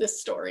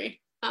this story.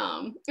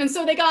 And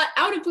so they got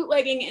out of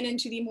bootlegging and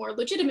into the more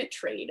legitimate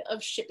trade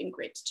of shipping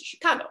grapes to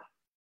Chicago.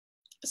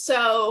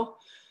 So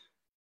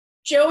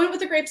Joe went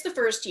with the grapes the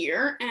first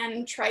year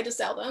and tried to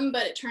sell them,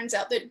 but it turns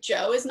out that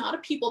Joe is not a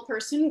people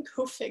person,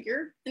 go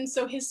figure. And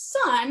so his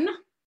son,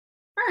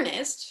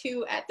 Ernest,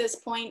 who at this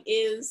point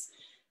is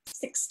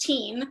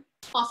 16,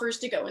 offers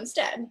to go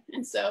instead.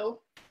 And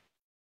so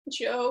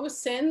Joe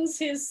sends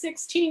his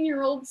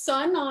 16-year-old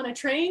son on a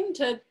train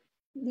to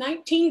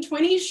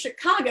 1920s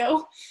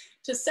Chicago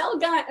to sell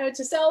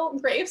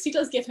grapes. He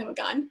does give him a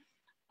gun.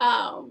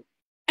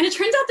 And it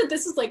turns out that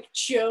this is like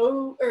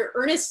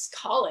Ernest's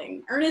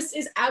calling. Ernest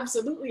is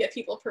absolutely a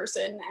people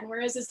person. And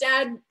whereas his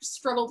dad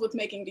struggled with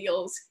making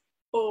deals,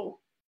 oh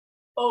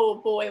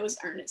boy, was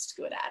Ernest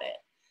good at it.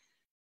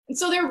 And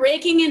so they're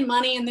raking in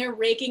money and they're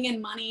raking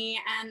in money.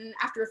 And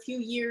after a few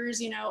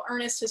years,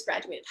 Ernest has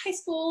graduated high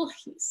school.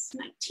 He's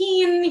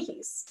 19.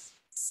 He's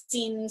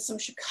seen some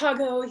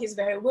Chicago. He's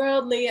very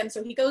worldly. And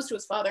so he goes to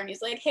his father and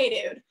he's like, hey,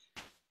 dude,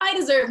 I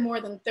deserve more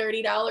than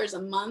 $30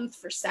 a month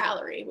for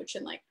salary, which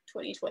in like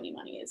 2020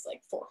 money is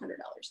like $400.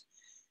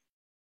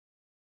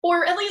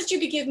 Or at least you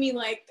could give me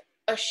like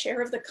a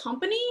share of the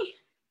company.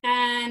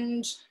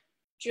 And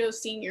Joe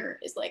Sr.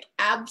 is like,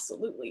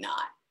 absolutely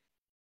not.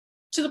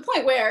 To the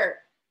point where,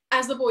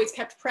 as the boys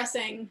kept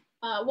pressing,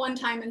 one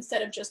time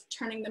instead of just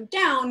turning them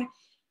down,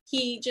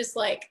 he just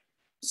like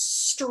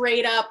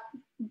straight up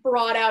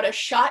brought out a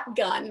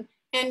shotgun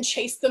and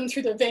chased them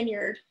through the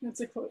vineyard.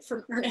 That's a quote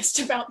from Ernest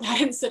about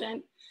that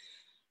incident.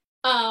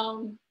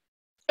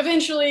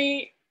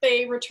 Eventually,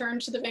 they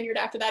returned to the vineyard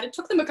after that. It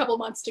took them a couple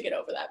months to get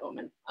over that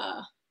moment.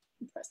 I'm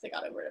impressed they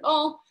got over it at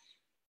all.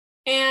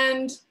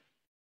 And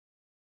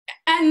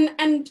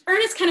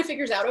Ernest kind of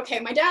figures out, okay,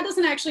 my dad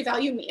doesn't actually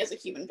value me as a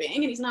human being,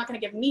 and he's not going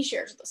to give me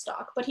shares of the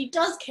stock, but he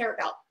does care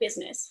about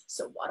business.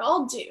 So what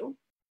I'll do,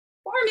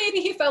 or maybe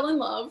he fell in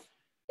love.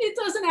 It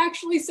doesn't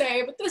actually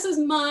say, but this is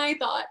my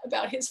thought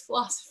about his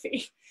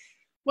philosophy.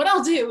 What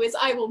I'll do is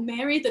I will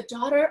marry the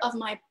daughter of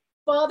my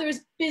father's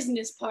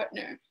business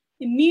partner,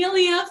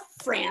 Emilia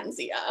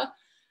Franzia.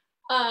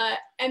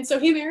 And so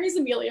he marries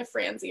Emilia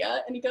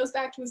Franzia, and he goes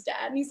back to his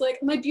dad, and he's like,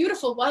 my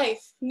beautiful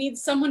wife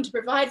needs someone to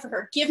provide for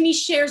her. Give me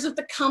shares of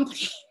the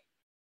company.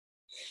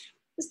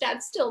 His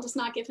dad still does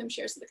not give him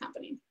shares of the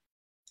company.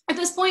 At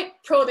this point,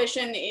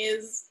 Prohibition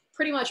is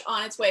pretty much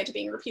on its way to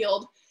being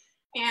repealed,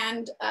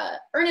 and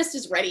Ernest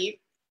is ready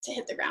to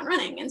hit the ground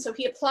running. And so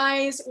he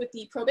applies with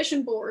the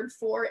Prohibition Board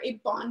for a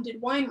bonded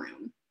wine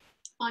room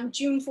on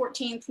June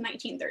 14th,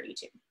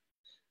 1932.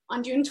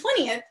 On June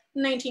 20th,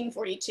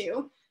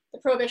 1942, the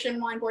Prohibition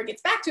Wine Board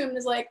gets back to him and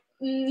is like,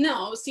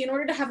 no, see, in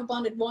order to have a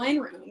bonded wine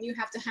room, you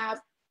have to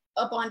have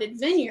a bonded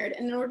vineyard.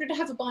 And in order to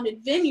have a bonded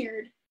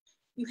vineyard,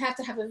 you have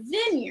to have a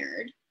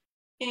vineyard,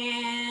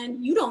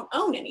 and you don't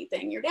own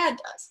anything, your dad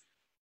does.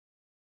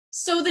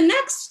 So the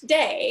next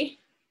day,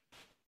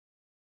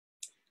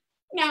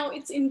 now,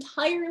 it's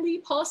entirely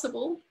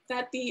possible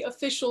that the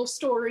official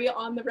story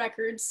on the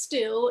record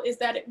still is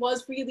that it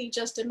was really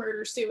just a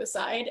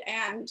murder-suicide,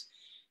 and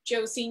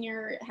Joe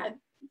Sr. had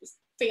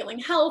failing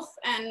health,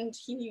 and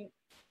he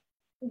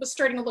was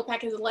starting to look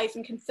back at his life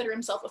and consider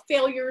himself a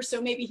failure,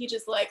 so maybe he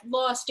just like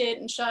lost it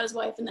and shot his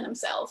wife and then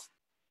himself.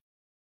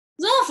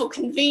 It's awful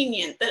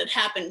convenient that it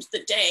happened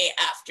the day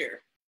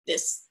after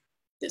this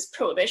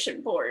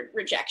Prohibition Board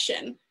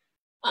rejection.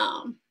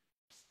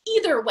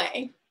 Either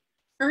way,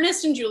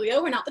 Ernest and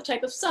Julia were not the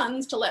type of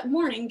sons to let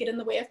mourning get in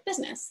the way of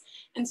business.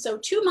 And so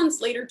 2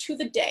 months later to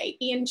the day,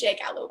 E. & J.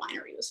 Gallo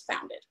Winery was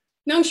founded.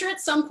 Now I'm sure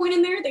at some point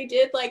in there, they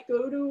did like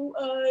go to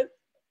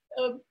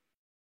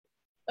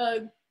a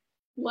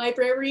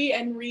library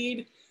and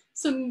read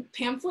some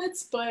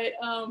pamphlets, but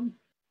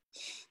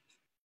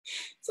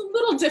it's a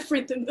little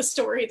different than the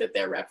story that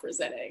they're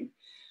representing.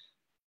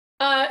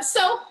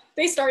 So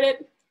they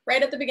started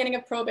right at the beginning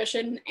of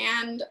Prohibition,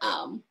 and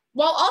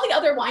while all the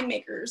other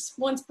winemakers,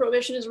 once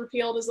Prohibition is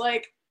repealed, is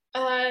like,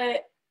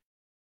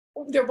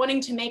 they're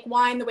wanting to make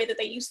wine the way that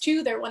they used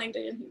to. They're wanting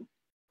to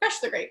crush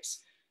the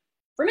grapes,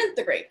 ferment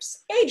the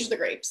grapes, age the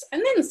grapes,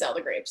 and then sell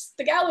the grapes.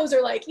 The Gallos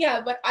are like,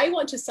 yeah, but I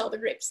want to sell the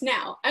grapes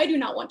now. I do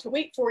not want to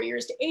wait 4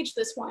 years to age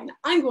this wine.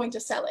 I'm going to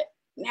sell it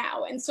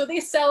now. And so they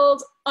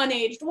sold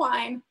unaged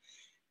wine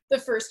the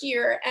first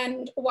year.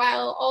 And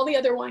while all the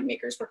other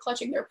winemakers were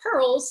clutching their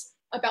pearls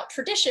about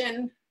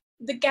tradition,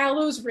 the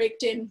Gallos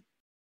raked in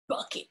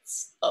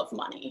buckets of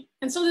money.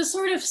 And so this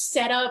sort of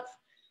set up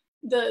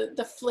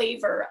the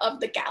flavor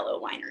of the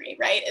Gallo winery,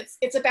 right?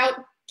 It's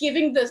about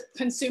giving the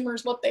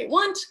consumers what they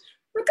want,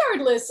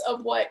 regardless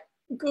of what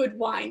good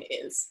wine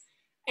is.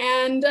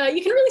 And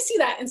you can really see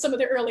that in some of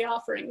the early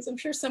offerings. I'm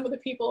sure some of the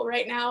people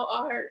right now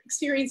are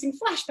experiencing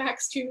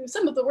flashbacks to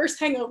some of the worst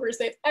hangovers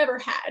they've ever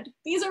had.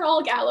 These are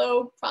all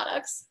Gallo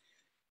products.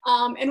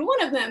 And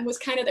one of them was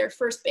kind of their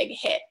first big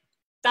hit,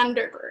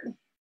 Thunderbird.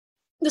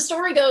 The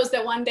story goes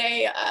that one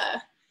day,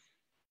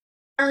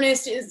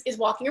 Ernest is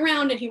walking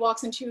around, and he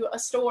walks into a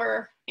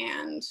store,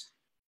 and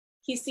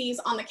he sees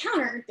on the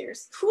counter,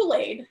 there's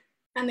Kool-Aid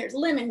and there's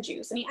lemon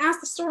juice. And he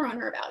asks the store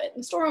owner about it.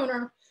 And the store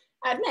owner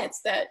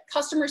admits that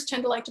customers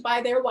tend to like to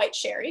buy their white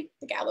sherry,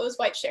 the Gallo's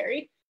white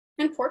sherry,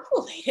 and pour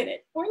Kool-Aid in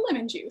it, or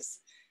lemon juice.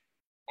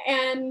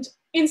 And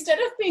instead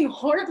of being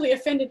horribly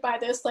offended by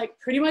this, like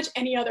pretty much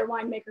any other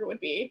winemaker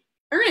would be,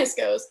 Ernest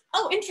goes,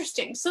 oh,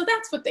 interesting, so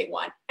that's what they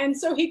want. And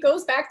so he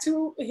goes back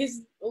to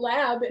his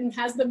lab and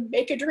has them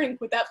make a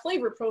drink with that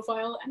flavor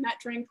profile, and that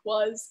drink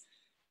was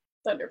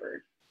Thunderbird.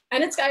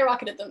 And it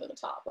skyrocketed them to the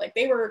top. Like,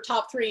 they were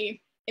top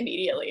 3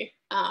 immediately.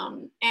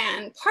 And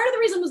part of the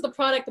reason was the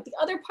product, but the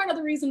other part of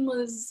the reason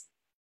was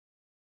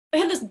they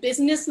had this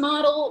business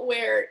model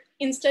where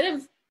instead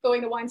of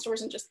going to wine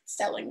stores and just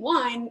selling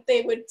wine,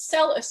 they would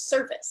sell a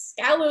service.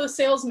 Gallo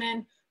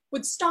salesmen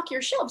would stock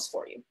your shelves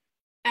for you.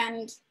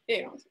 And,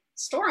 you know,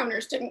 store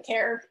owners didn't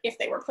care if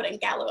they were putting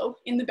Gallo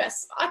in the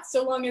best spots,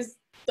 so long as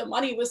the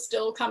money was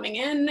still coming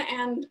in,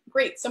 and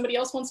great, somebody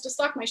else wants to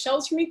stock my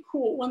shelves for me,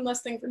 cool, one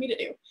less thing for me to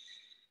do.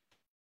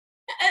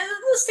 And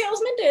the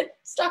salesman did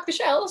stock the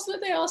shelves,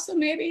 but they also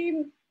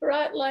maybe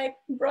brought like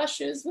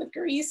brushes with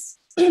grease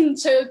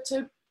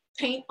to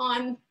paint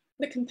on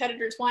the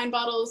competitors' wine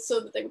bottles so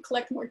that they would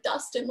collect more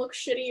dust and look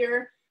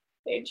shittier.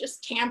 They'd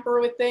just tamper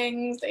with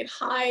things. They'd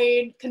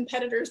hide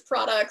competitors'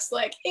 products.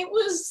 Like, it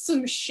was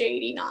some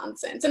shady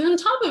nonsense. And on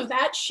top of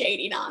that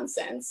shady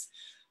nonsense,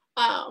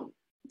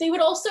 they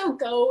would also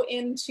go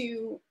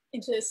into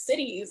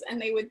cities, and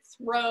they would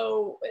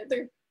throw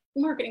their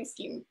marketing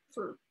scheme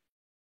for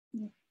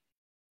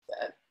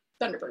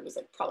Thunderbird was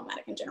like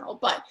problematic in general,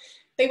 but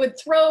they would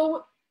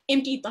throw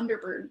empty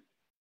Thunderbird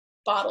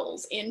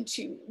bottles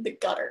into the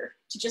gutter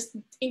to just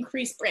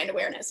increase brand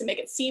awareness and make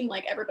it seem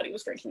like everybody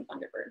was drinking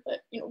Thunderbird. But,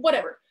 you know,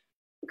 whatever.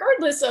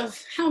 Regardless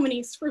of how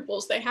many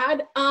scruples they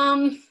had,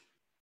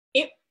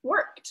 it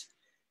worked.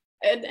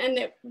 And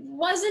it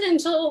wasn't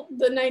until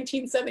the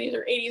 1970s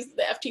or 80s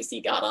that the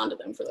FTC got onto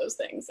them for those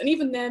things. And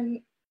even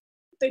then,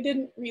 they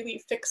didn't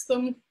really fix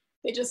them.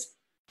 They just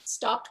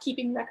stopped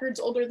keeping records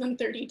older than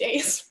 30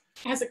 days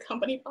as a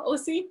company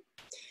policy.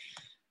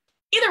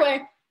 Either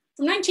way,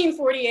 from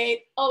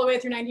 1948 all the way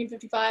through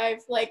 1955,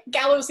 like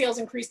Gallo sales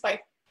increased by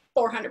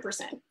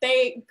 400%.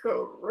 They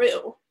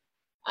grew.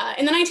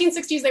 In the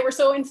 1960s, they were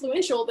so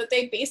influential that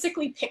they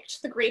basically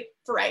picked the grape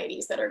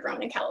varieties that are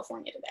grown in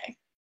California today.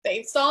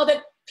 They saw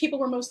that people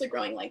were mostly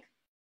growing like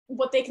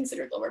what they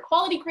considered lower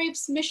quality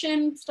grapes,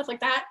 Mission, stuff like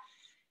that.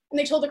 And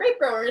they told the grape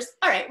growers,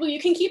 all right, well, you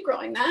can keep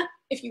growing that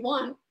if you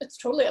want. It's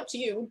totally up to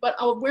you, but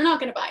we're not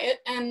going to buy it.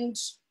 And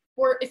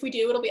or if we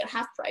do, it'll be at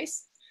half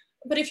price.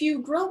 But if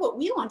you grow what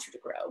we want you to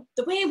grow,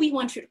 the way we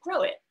want you to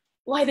grow it,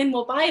 why then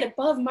we'll buy it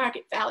above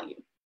market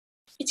value.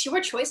 It's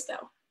your choice,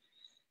 though.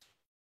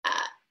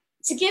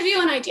 To give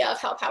you an idea of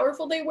how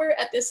powerful they were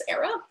at this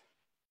era,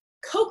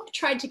 Coke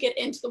tried to get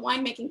into the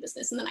winemaking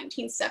business in the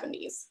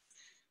 1970s.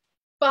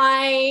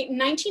 By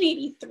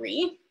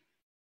 1983,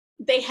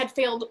 they had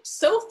failed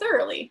so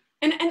thoroughly,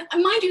 and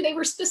mind you, they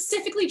were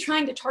specifically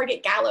trying to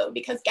target Gallo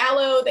because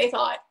Gallo, they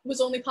thought, was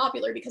only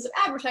popular because of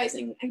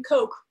advertising, and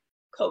Coke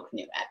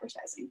knew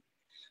advertising.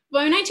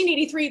 By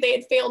 1983, they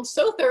had failed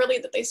so thoroughly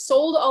that they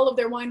sold all of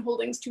their wine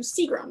holdings to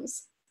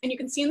Seagram's. And you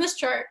can see in this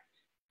chart,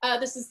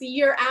 this is the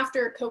year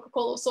after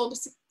Coca-Cola sold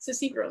to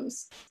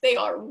Seagram's. They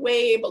are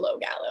way below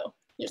Gallo.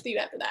 Just the year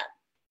after that.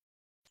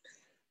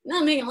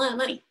 Not making a lot of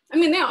money. I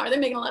mean, they're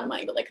making a lot of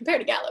money, but like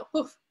compared to Gallo,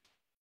 oof.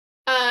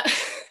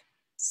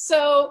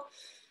 So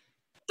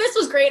this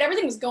was great.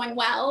 Everything was going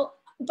well,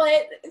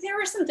 but there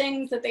were some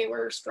things that they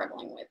were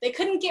struggling with. They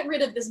couldn't get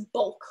rid of this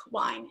bulk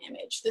wine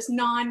image, this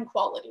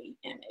non-quality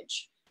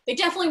image. They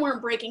definitely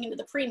weren't breaking into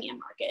the premium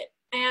market.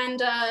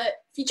 And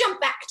if you jump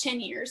back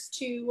 10 years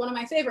to one of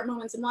my favorite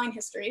moments in wine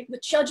history,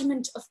 the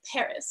Judgment of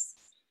Paris,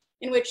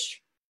 in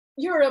which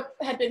Europe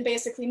had been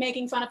basically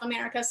making fun of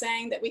America,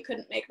 saying that we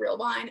couldn't make real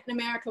wine. And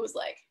America was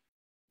like,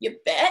 you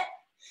bet?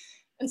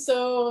 And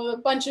so a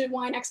bunch of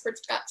wine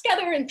experts got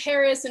together in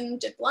Paris and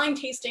did blind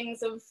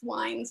tastings of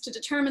wines to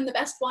determine the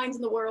best wines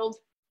in the world,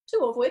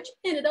 2 of which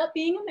ended up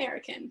being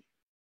American,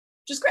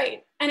 which is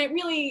great. And it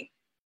really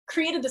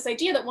created this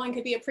idea that wine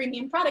could be a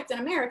premium product in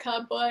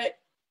America, but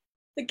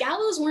the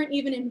Gallos weren't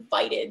even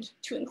invited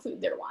to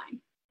include their wine,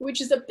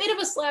 which is a bit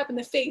of a slap in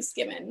the face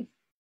given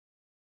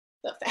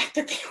the fact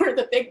that they were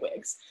the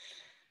bigwigs.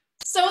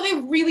 So they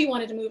really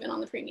wanted to move in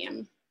on the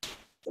premium,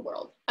 the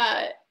world.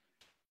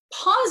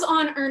 Pause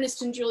on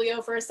Ernest and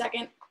Julio for a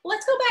second.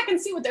 Let's go back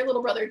and see what their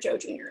little brother Joe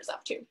Jr. is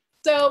up to.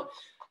 So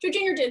Joe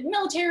Jr. did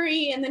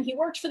military, and then he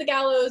worked for the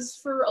Gallos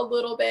for a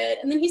little bit,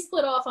 and then he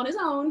split off on his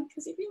own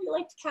because he really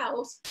liked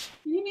cows,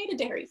 and he made a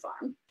dairy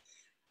farm.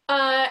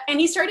 And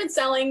he started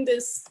selling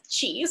this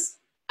cheese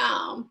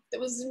that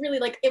was really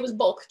like, it was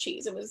bulk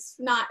cheese. It was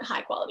not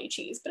high quality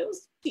cheese, but it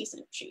was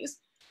decent cheese.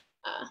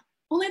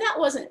 Only that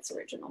wasn't its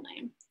original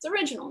name. Its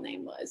original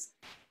name was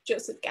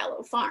Joseph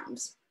Gallo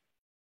Farms.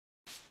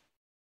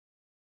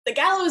 The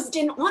Gallos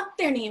didn't want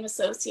their name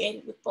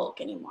associated with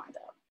bulk anymore,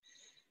 though.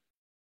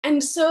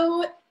 And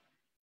so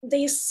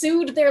they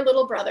sued their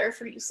little brother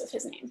for use of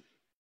his name.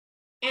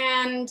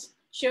 And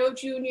Joe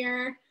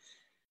Jr.,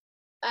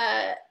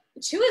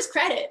 to his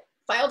credit,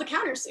 filed a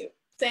countersuit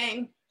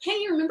saying, hey,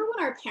 you remember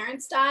when our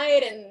parents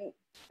died and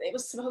it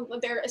was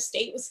supposed, their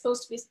estate was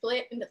supposed to be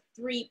split into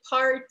 3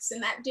 parts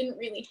and that didn't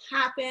really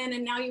happen,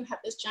 and now you have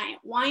this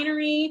giant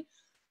winery.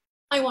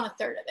 I want a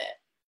third of it.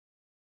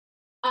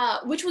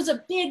 Which was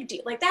a big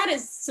deal. Like, that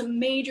is some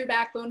major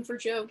backbone for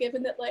Joe,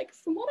 given that, like,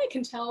 from what I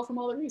can tell from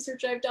all the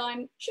research I've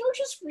done, Joe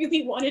just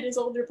really wanted his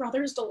older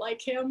brothers to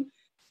like him.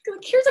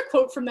 Like, here's a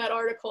quote from that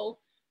article.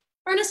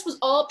 Ernest was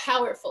all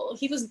powerful.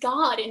 He was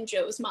God in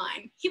Joe's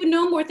mind. He would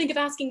no more think of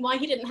asking why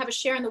he didn't have a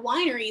share in the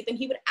winery than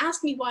he would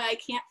ask me why I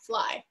can't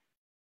fly.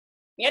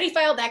 Yet he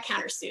filed that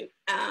countersuit,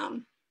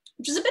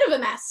 which is a bit of a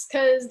mess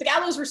because the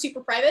Gallos were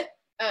super private.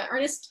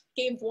 Ernest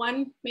gave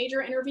one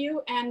major interview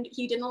and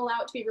he didn't allow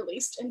it to be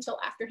released until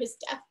after his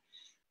death,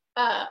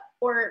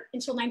 or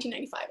until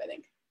 1995, I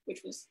think,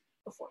 which was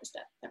before his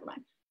death, never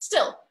mind.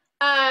 Still,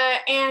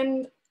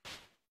 and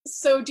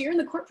so during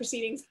the court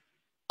proceedings,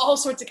 all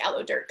sorts of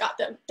Gallo dirt got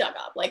dug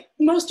up. Like,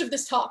 most of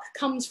this talk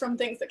comes from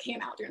things that came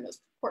out during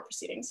those court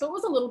proceedings. So it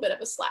was a little bit of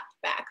a slap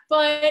back,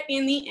 but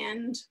in the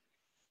end,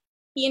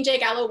 E&J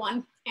Gallo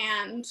won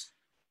and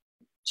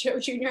Joe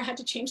Jr. had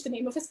to change the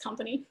name of his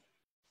company.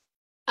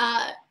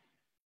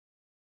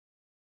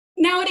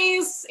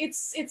 Nowadays,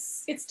 it's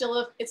still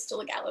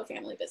a Gallo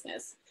family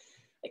business.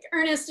 Like,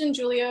 Ernest and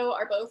Julio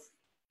are both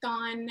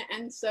gone,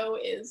 and so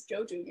is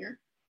Joe Jr.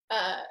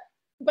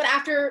 But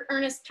after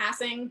Ernest's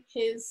passing,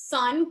 his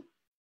son,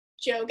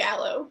 Joe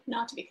Gallo,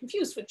 not to be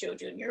confused with Joe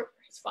Jr.,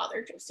 his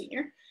father, Joe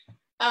Sr.,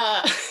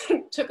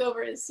 took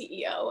over as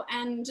CEO.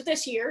 And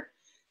this year,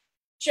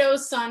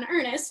 Joe's son,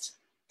 Ernest,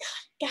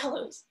 God,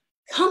 Gallo's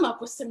come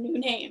up with some new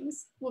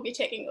names, will be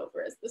taking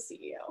over as the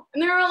CEO.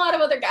 And there are a lot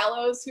of other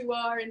Gallos who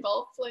are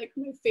involved, like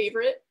my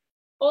favorite,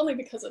 only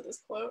because of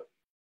this quote.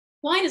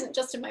 Wine isn't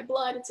just in my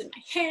blood, it's in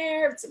my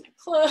hair, it's in my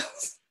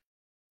clothes.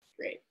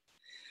 Great.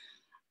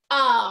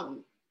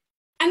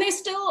 And they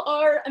still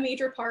are a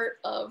major part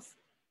of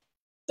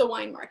the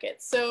wine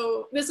market.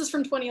 So this is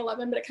from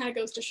 2011, but it kind of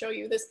goes to show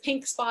you this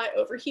pink spot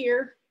over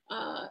here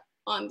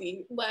on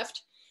the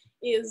left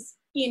is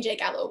E&J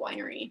Gallo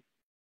Winery.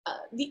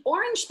 The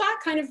orange spot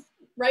kind of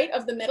right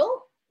of the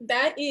middle,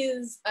 that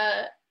is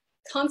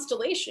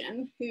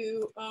Constellation,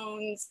 who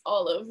owns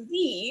all of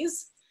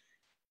these,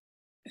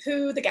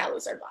 who the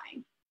Gallos are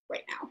buying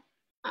right now.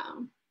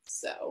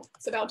 So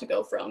it's about to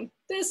go from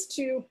this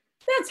to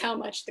that's how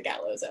much the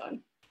Gallos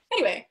own.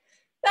 Anyway,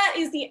 that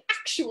is the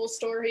actual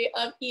story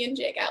of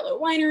E&J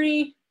Gallo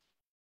Winery.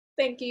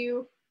 Thank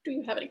you. Do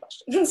you have any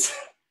questions?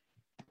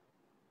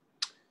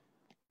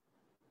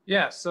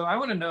 Yeah, so I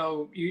want to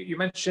know, you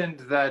mentioned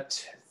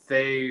that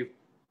they,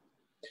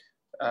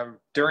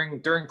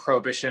 during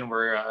Prohibition,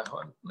 were,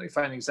 let me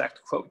find the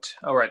exact quote.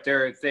 All right,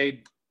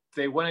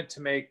 they wanted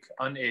to make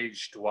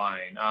unaged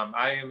wine.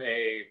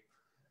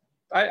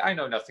 I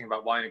know nothing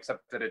about wine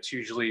except that it's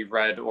usually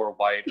red or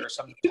white or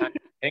something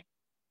pink.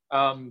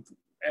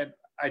 And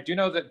I do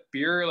know that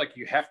beer, like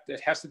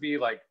it has to be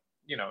like,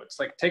 it's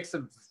like takes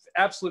the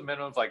absolute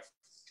minimum of like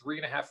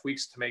 3.5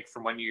 weeks to make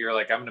from when you're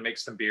like, I'm going to make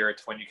some beer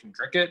to when you can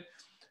drink it.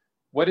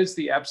 What is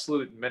the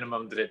absolute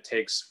minimum that it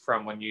takes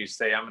from when you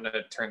say, I'm going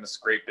to turn this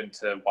grape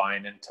into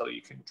wine until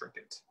you can drink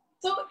it?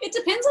 So it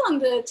depends on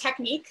the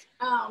technique.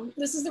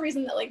 This is the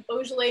reason that like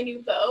Beaujolais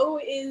Nouveau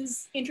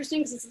is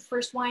interesting, because it's the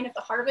first wine of the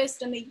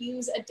harvest and they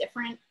use a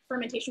different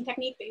fermentation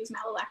technique. They use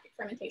malolactic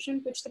fermentation,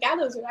 which the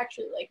Gallos are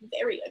actually like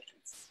very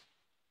against.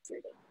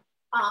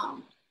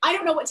 I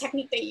don't know what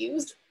technique they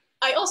used.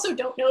 I also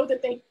don't know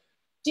that they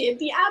did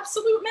the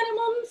absolute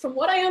minimum. From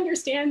what I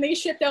understand, they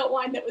shipped out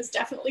wine that was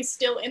definitely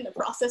still in the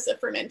process of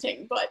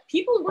fermenting, but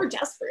people were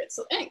desperate,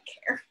 so they didn't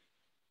care.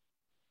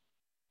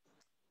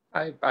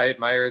 I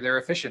admire their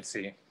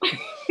efficiency.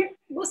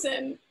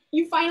 Listen,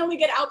 you finally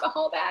get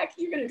alcohol back,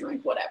 you're gonna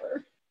drink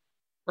whatever.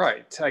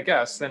 Right, I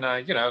guess. And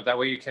that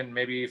way you can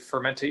maybe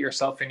ferment it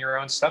yourself in your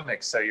own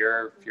stomach, so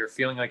you're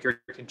feeling like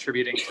you're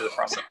contributing to the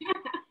process.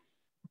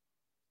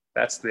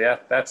 That's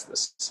the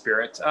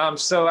spirit.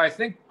 So I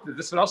think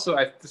this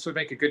would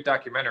make a good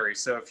documentary.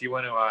 So if you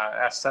want to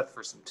ask Seth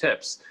for some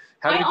tips,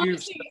 how did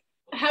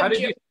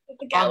you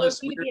the Gallows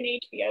be an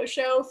HBO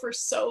show for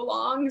so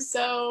long?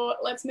 So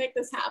let's make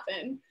this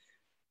happen.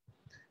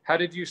 How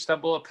did you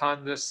stumble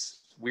upon this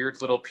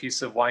weird little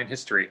piece of wine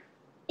history?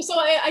 So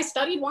I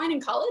studied wine in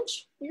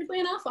college. Weirdly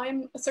enough,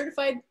 I'm a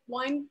certified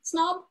wine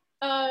snob,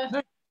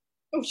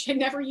 which I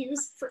never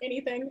use for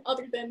anything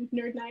other than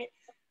Nerd Night.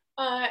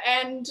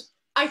 And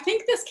I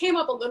think this came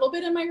up a little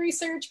bit in my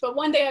research, but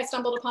one day I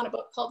stumbled upon a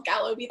book called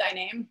Gallo Be Thy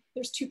Name.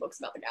 There's 2 books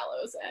about the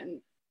Gallos,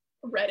 and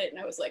read it and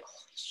I was like,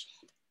 holy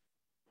shit,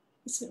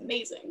 this is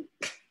amazing.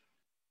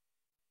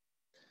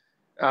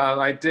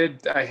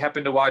 I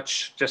happened to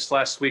watch just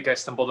last week, I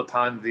stumbled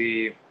upon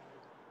the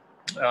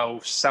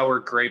Sour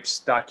Grapes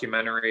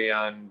documentary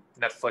on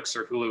Netflix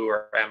or Hulu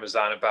or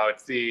Amazon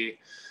about the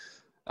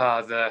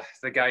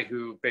guy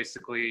who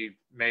basically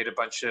made a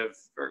bunch of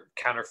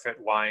counterfeit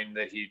wine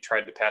that he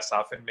tried to pass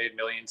off and made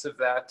millions of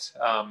that.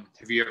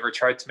 Have you ever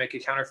tried to make a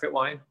counterfeit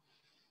wine?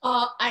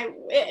 I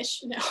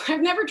wish. No,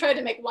 I've never tried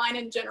to make wine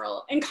in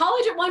general. In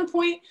college at one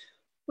point,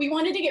 we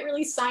wanted to get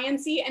really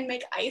sciencey and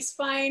make ice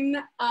wine,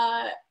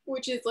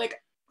 which is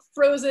like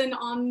frozen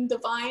on the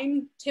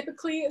vine,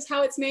 typically is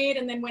how it's made.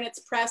 And then when it's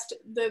pressed,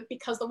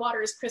 because the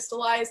water is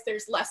crystallized,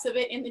 there's less of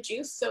it in the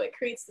juice. So it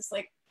creates this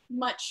like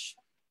much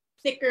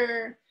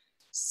thicker,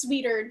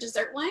 sweeter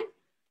dessert wine.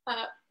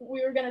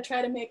 We were gonna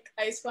try to make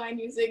ice wine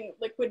using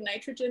liquid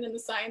nitrogen in the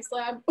science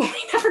lab. We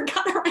never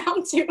got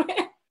around to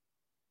it.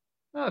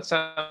 Well, it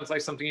sounds like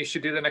something you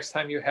should do the next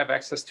time you have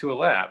access to a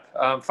lab.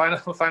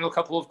 Final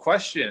couple of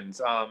questions.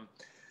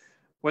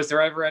 Was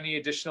there ever any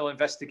additional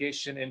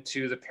investigation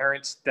into the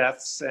parents'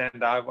 deaths?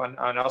 And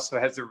also,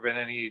 has there been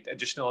any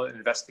additional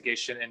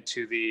investigation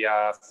into the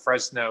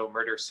Fresno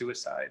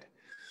murder-suicide?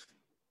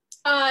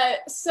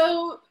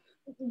 So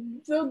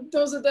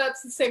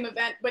that's the same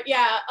event, but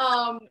yeah,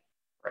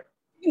 right.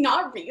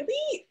 Not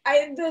really.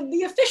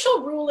 The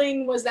official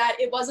ruling was that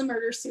it was a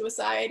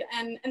murder-suicide,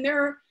 and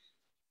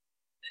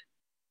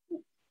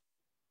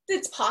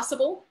it's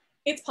possible.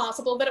 It's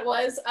possible that it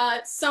was.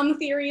 Some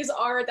theories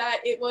are that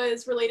it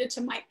was related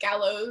to Mike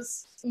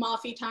Gallo's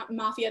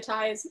mafia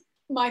ties.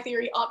 My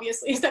theory,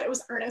 obviously, is that it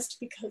was Ernest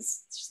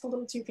because it's just a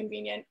little too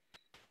convenient.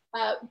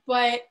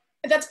 But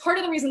that's part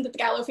of the reason that the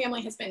Gallo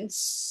family has been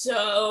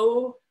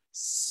so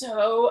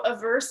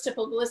averse to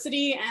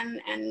publicity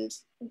and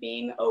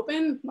being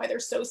open, why they're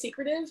so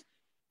secretive.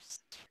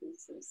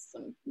 There's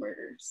some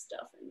murder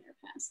stuff in their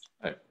past.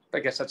 I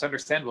guess that's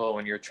understandable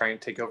when you're trying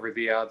to take over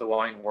the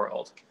wine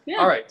world. Yeah.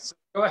 All right, so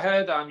go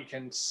ahead. You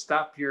can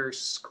stop your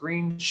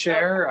screen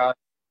share. Thank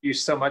you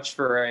so much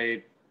for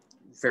a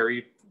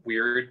very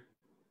weird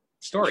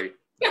story.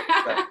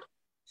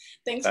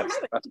 Thanks for having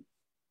me.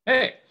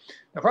 Hey,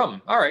 no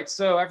problem. All right,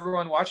 so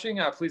everyone watching,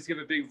 please give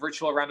a big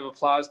virtual round of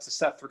applause to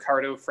Seth,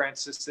 Ricardo,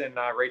 Francis, and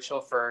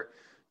Rachel for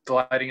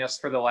delighting us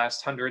for the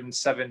last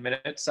 107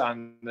 minutes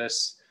on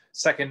this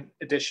second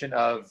edition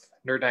of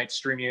Nerd Nite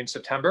Stream You in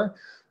September.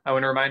 I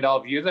want to remind all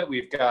of you that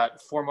we've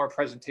got 4 more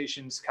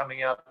presentations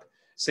coming up,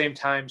 same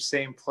time,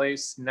 same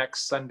place,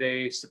 next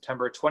Sunday,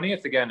 September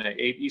 20th, again at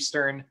 8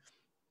 Eastern,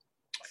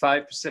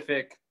 5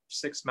 Pacific,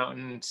 6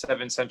 Mountain,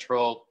 7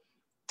 Central,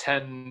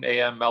 10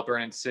 a.m.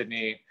 Melbourne and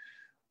Sydney,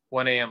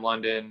 1 a.m.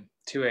 London,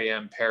 2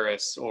 a.m.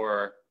 Paris,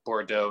 or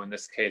Bordeaux in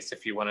this case,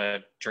 if you want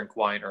to drink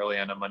wine early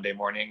on a Monday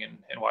morning and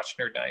watch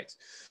Nerd Nite.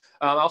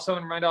 Also, I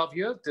want to remind all of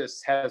you that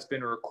this has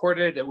been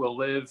recorded. It will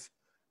live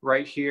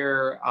right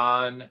here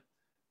on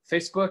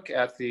Facebook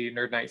at the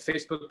Nerd Nite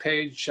Facebook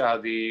page.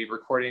 The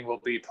recording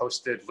will be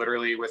posted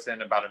literally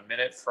within about a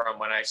minute from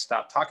when I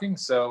stop talking.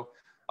 So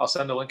I'll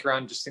send the link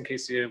around just in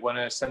case you want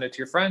to send it to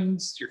your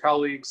friends, your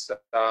colleagues,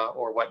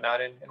 or whatnot,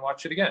 and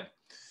watch it again.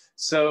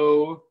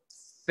 So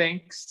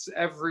thanks,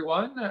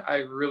 everyone. I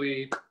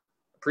really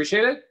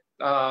appreciate it.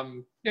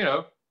 You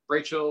know,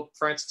 Rachel,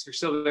 Francis, if you're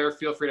still there,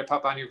 feel free to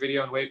pop on your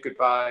video and wave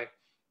goodbye.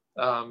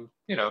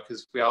 You know,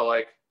 because we all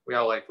like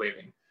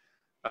waving.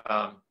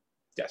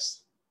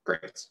 Yes,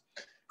 great,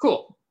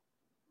 cool.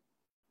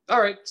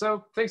 All right,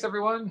 so thanks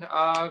everyone.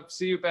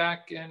 See you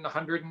back in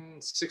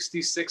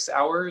 166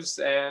 hours,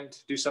 and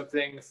do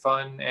something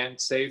fun and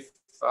safe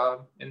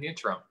in the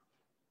interim.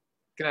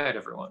 Good night,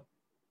 everyone.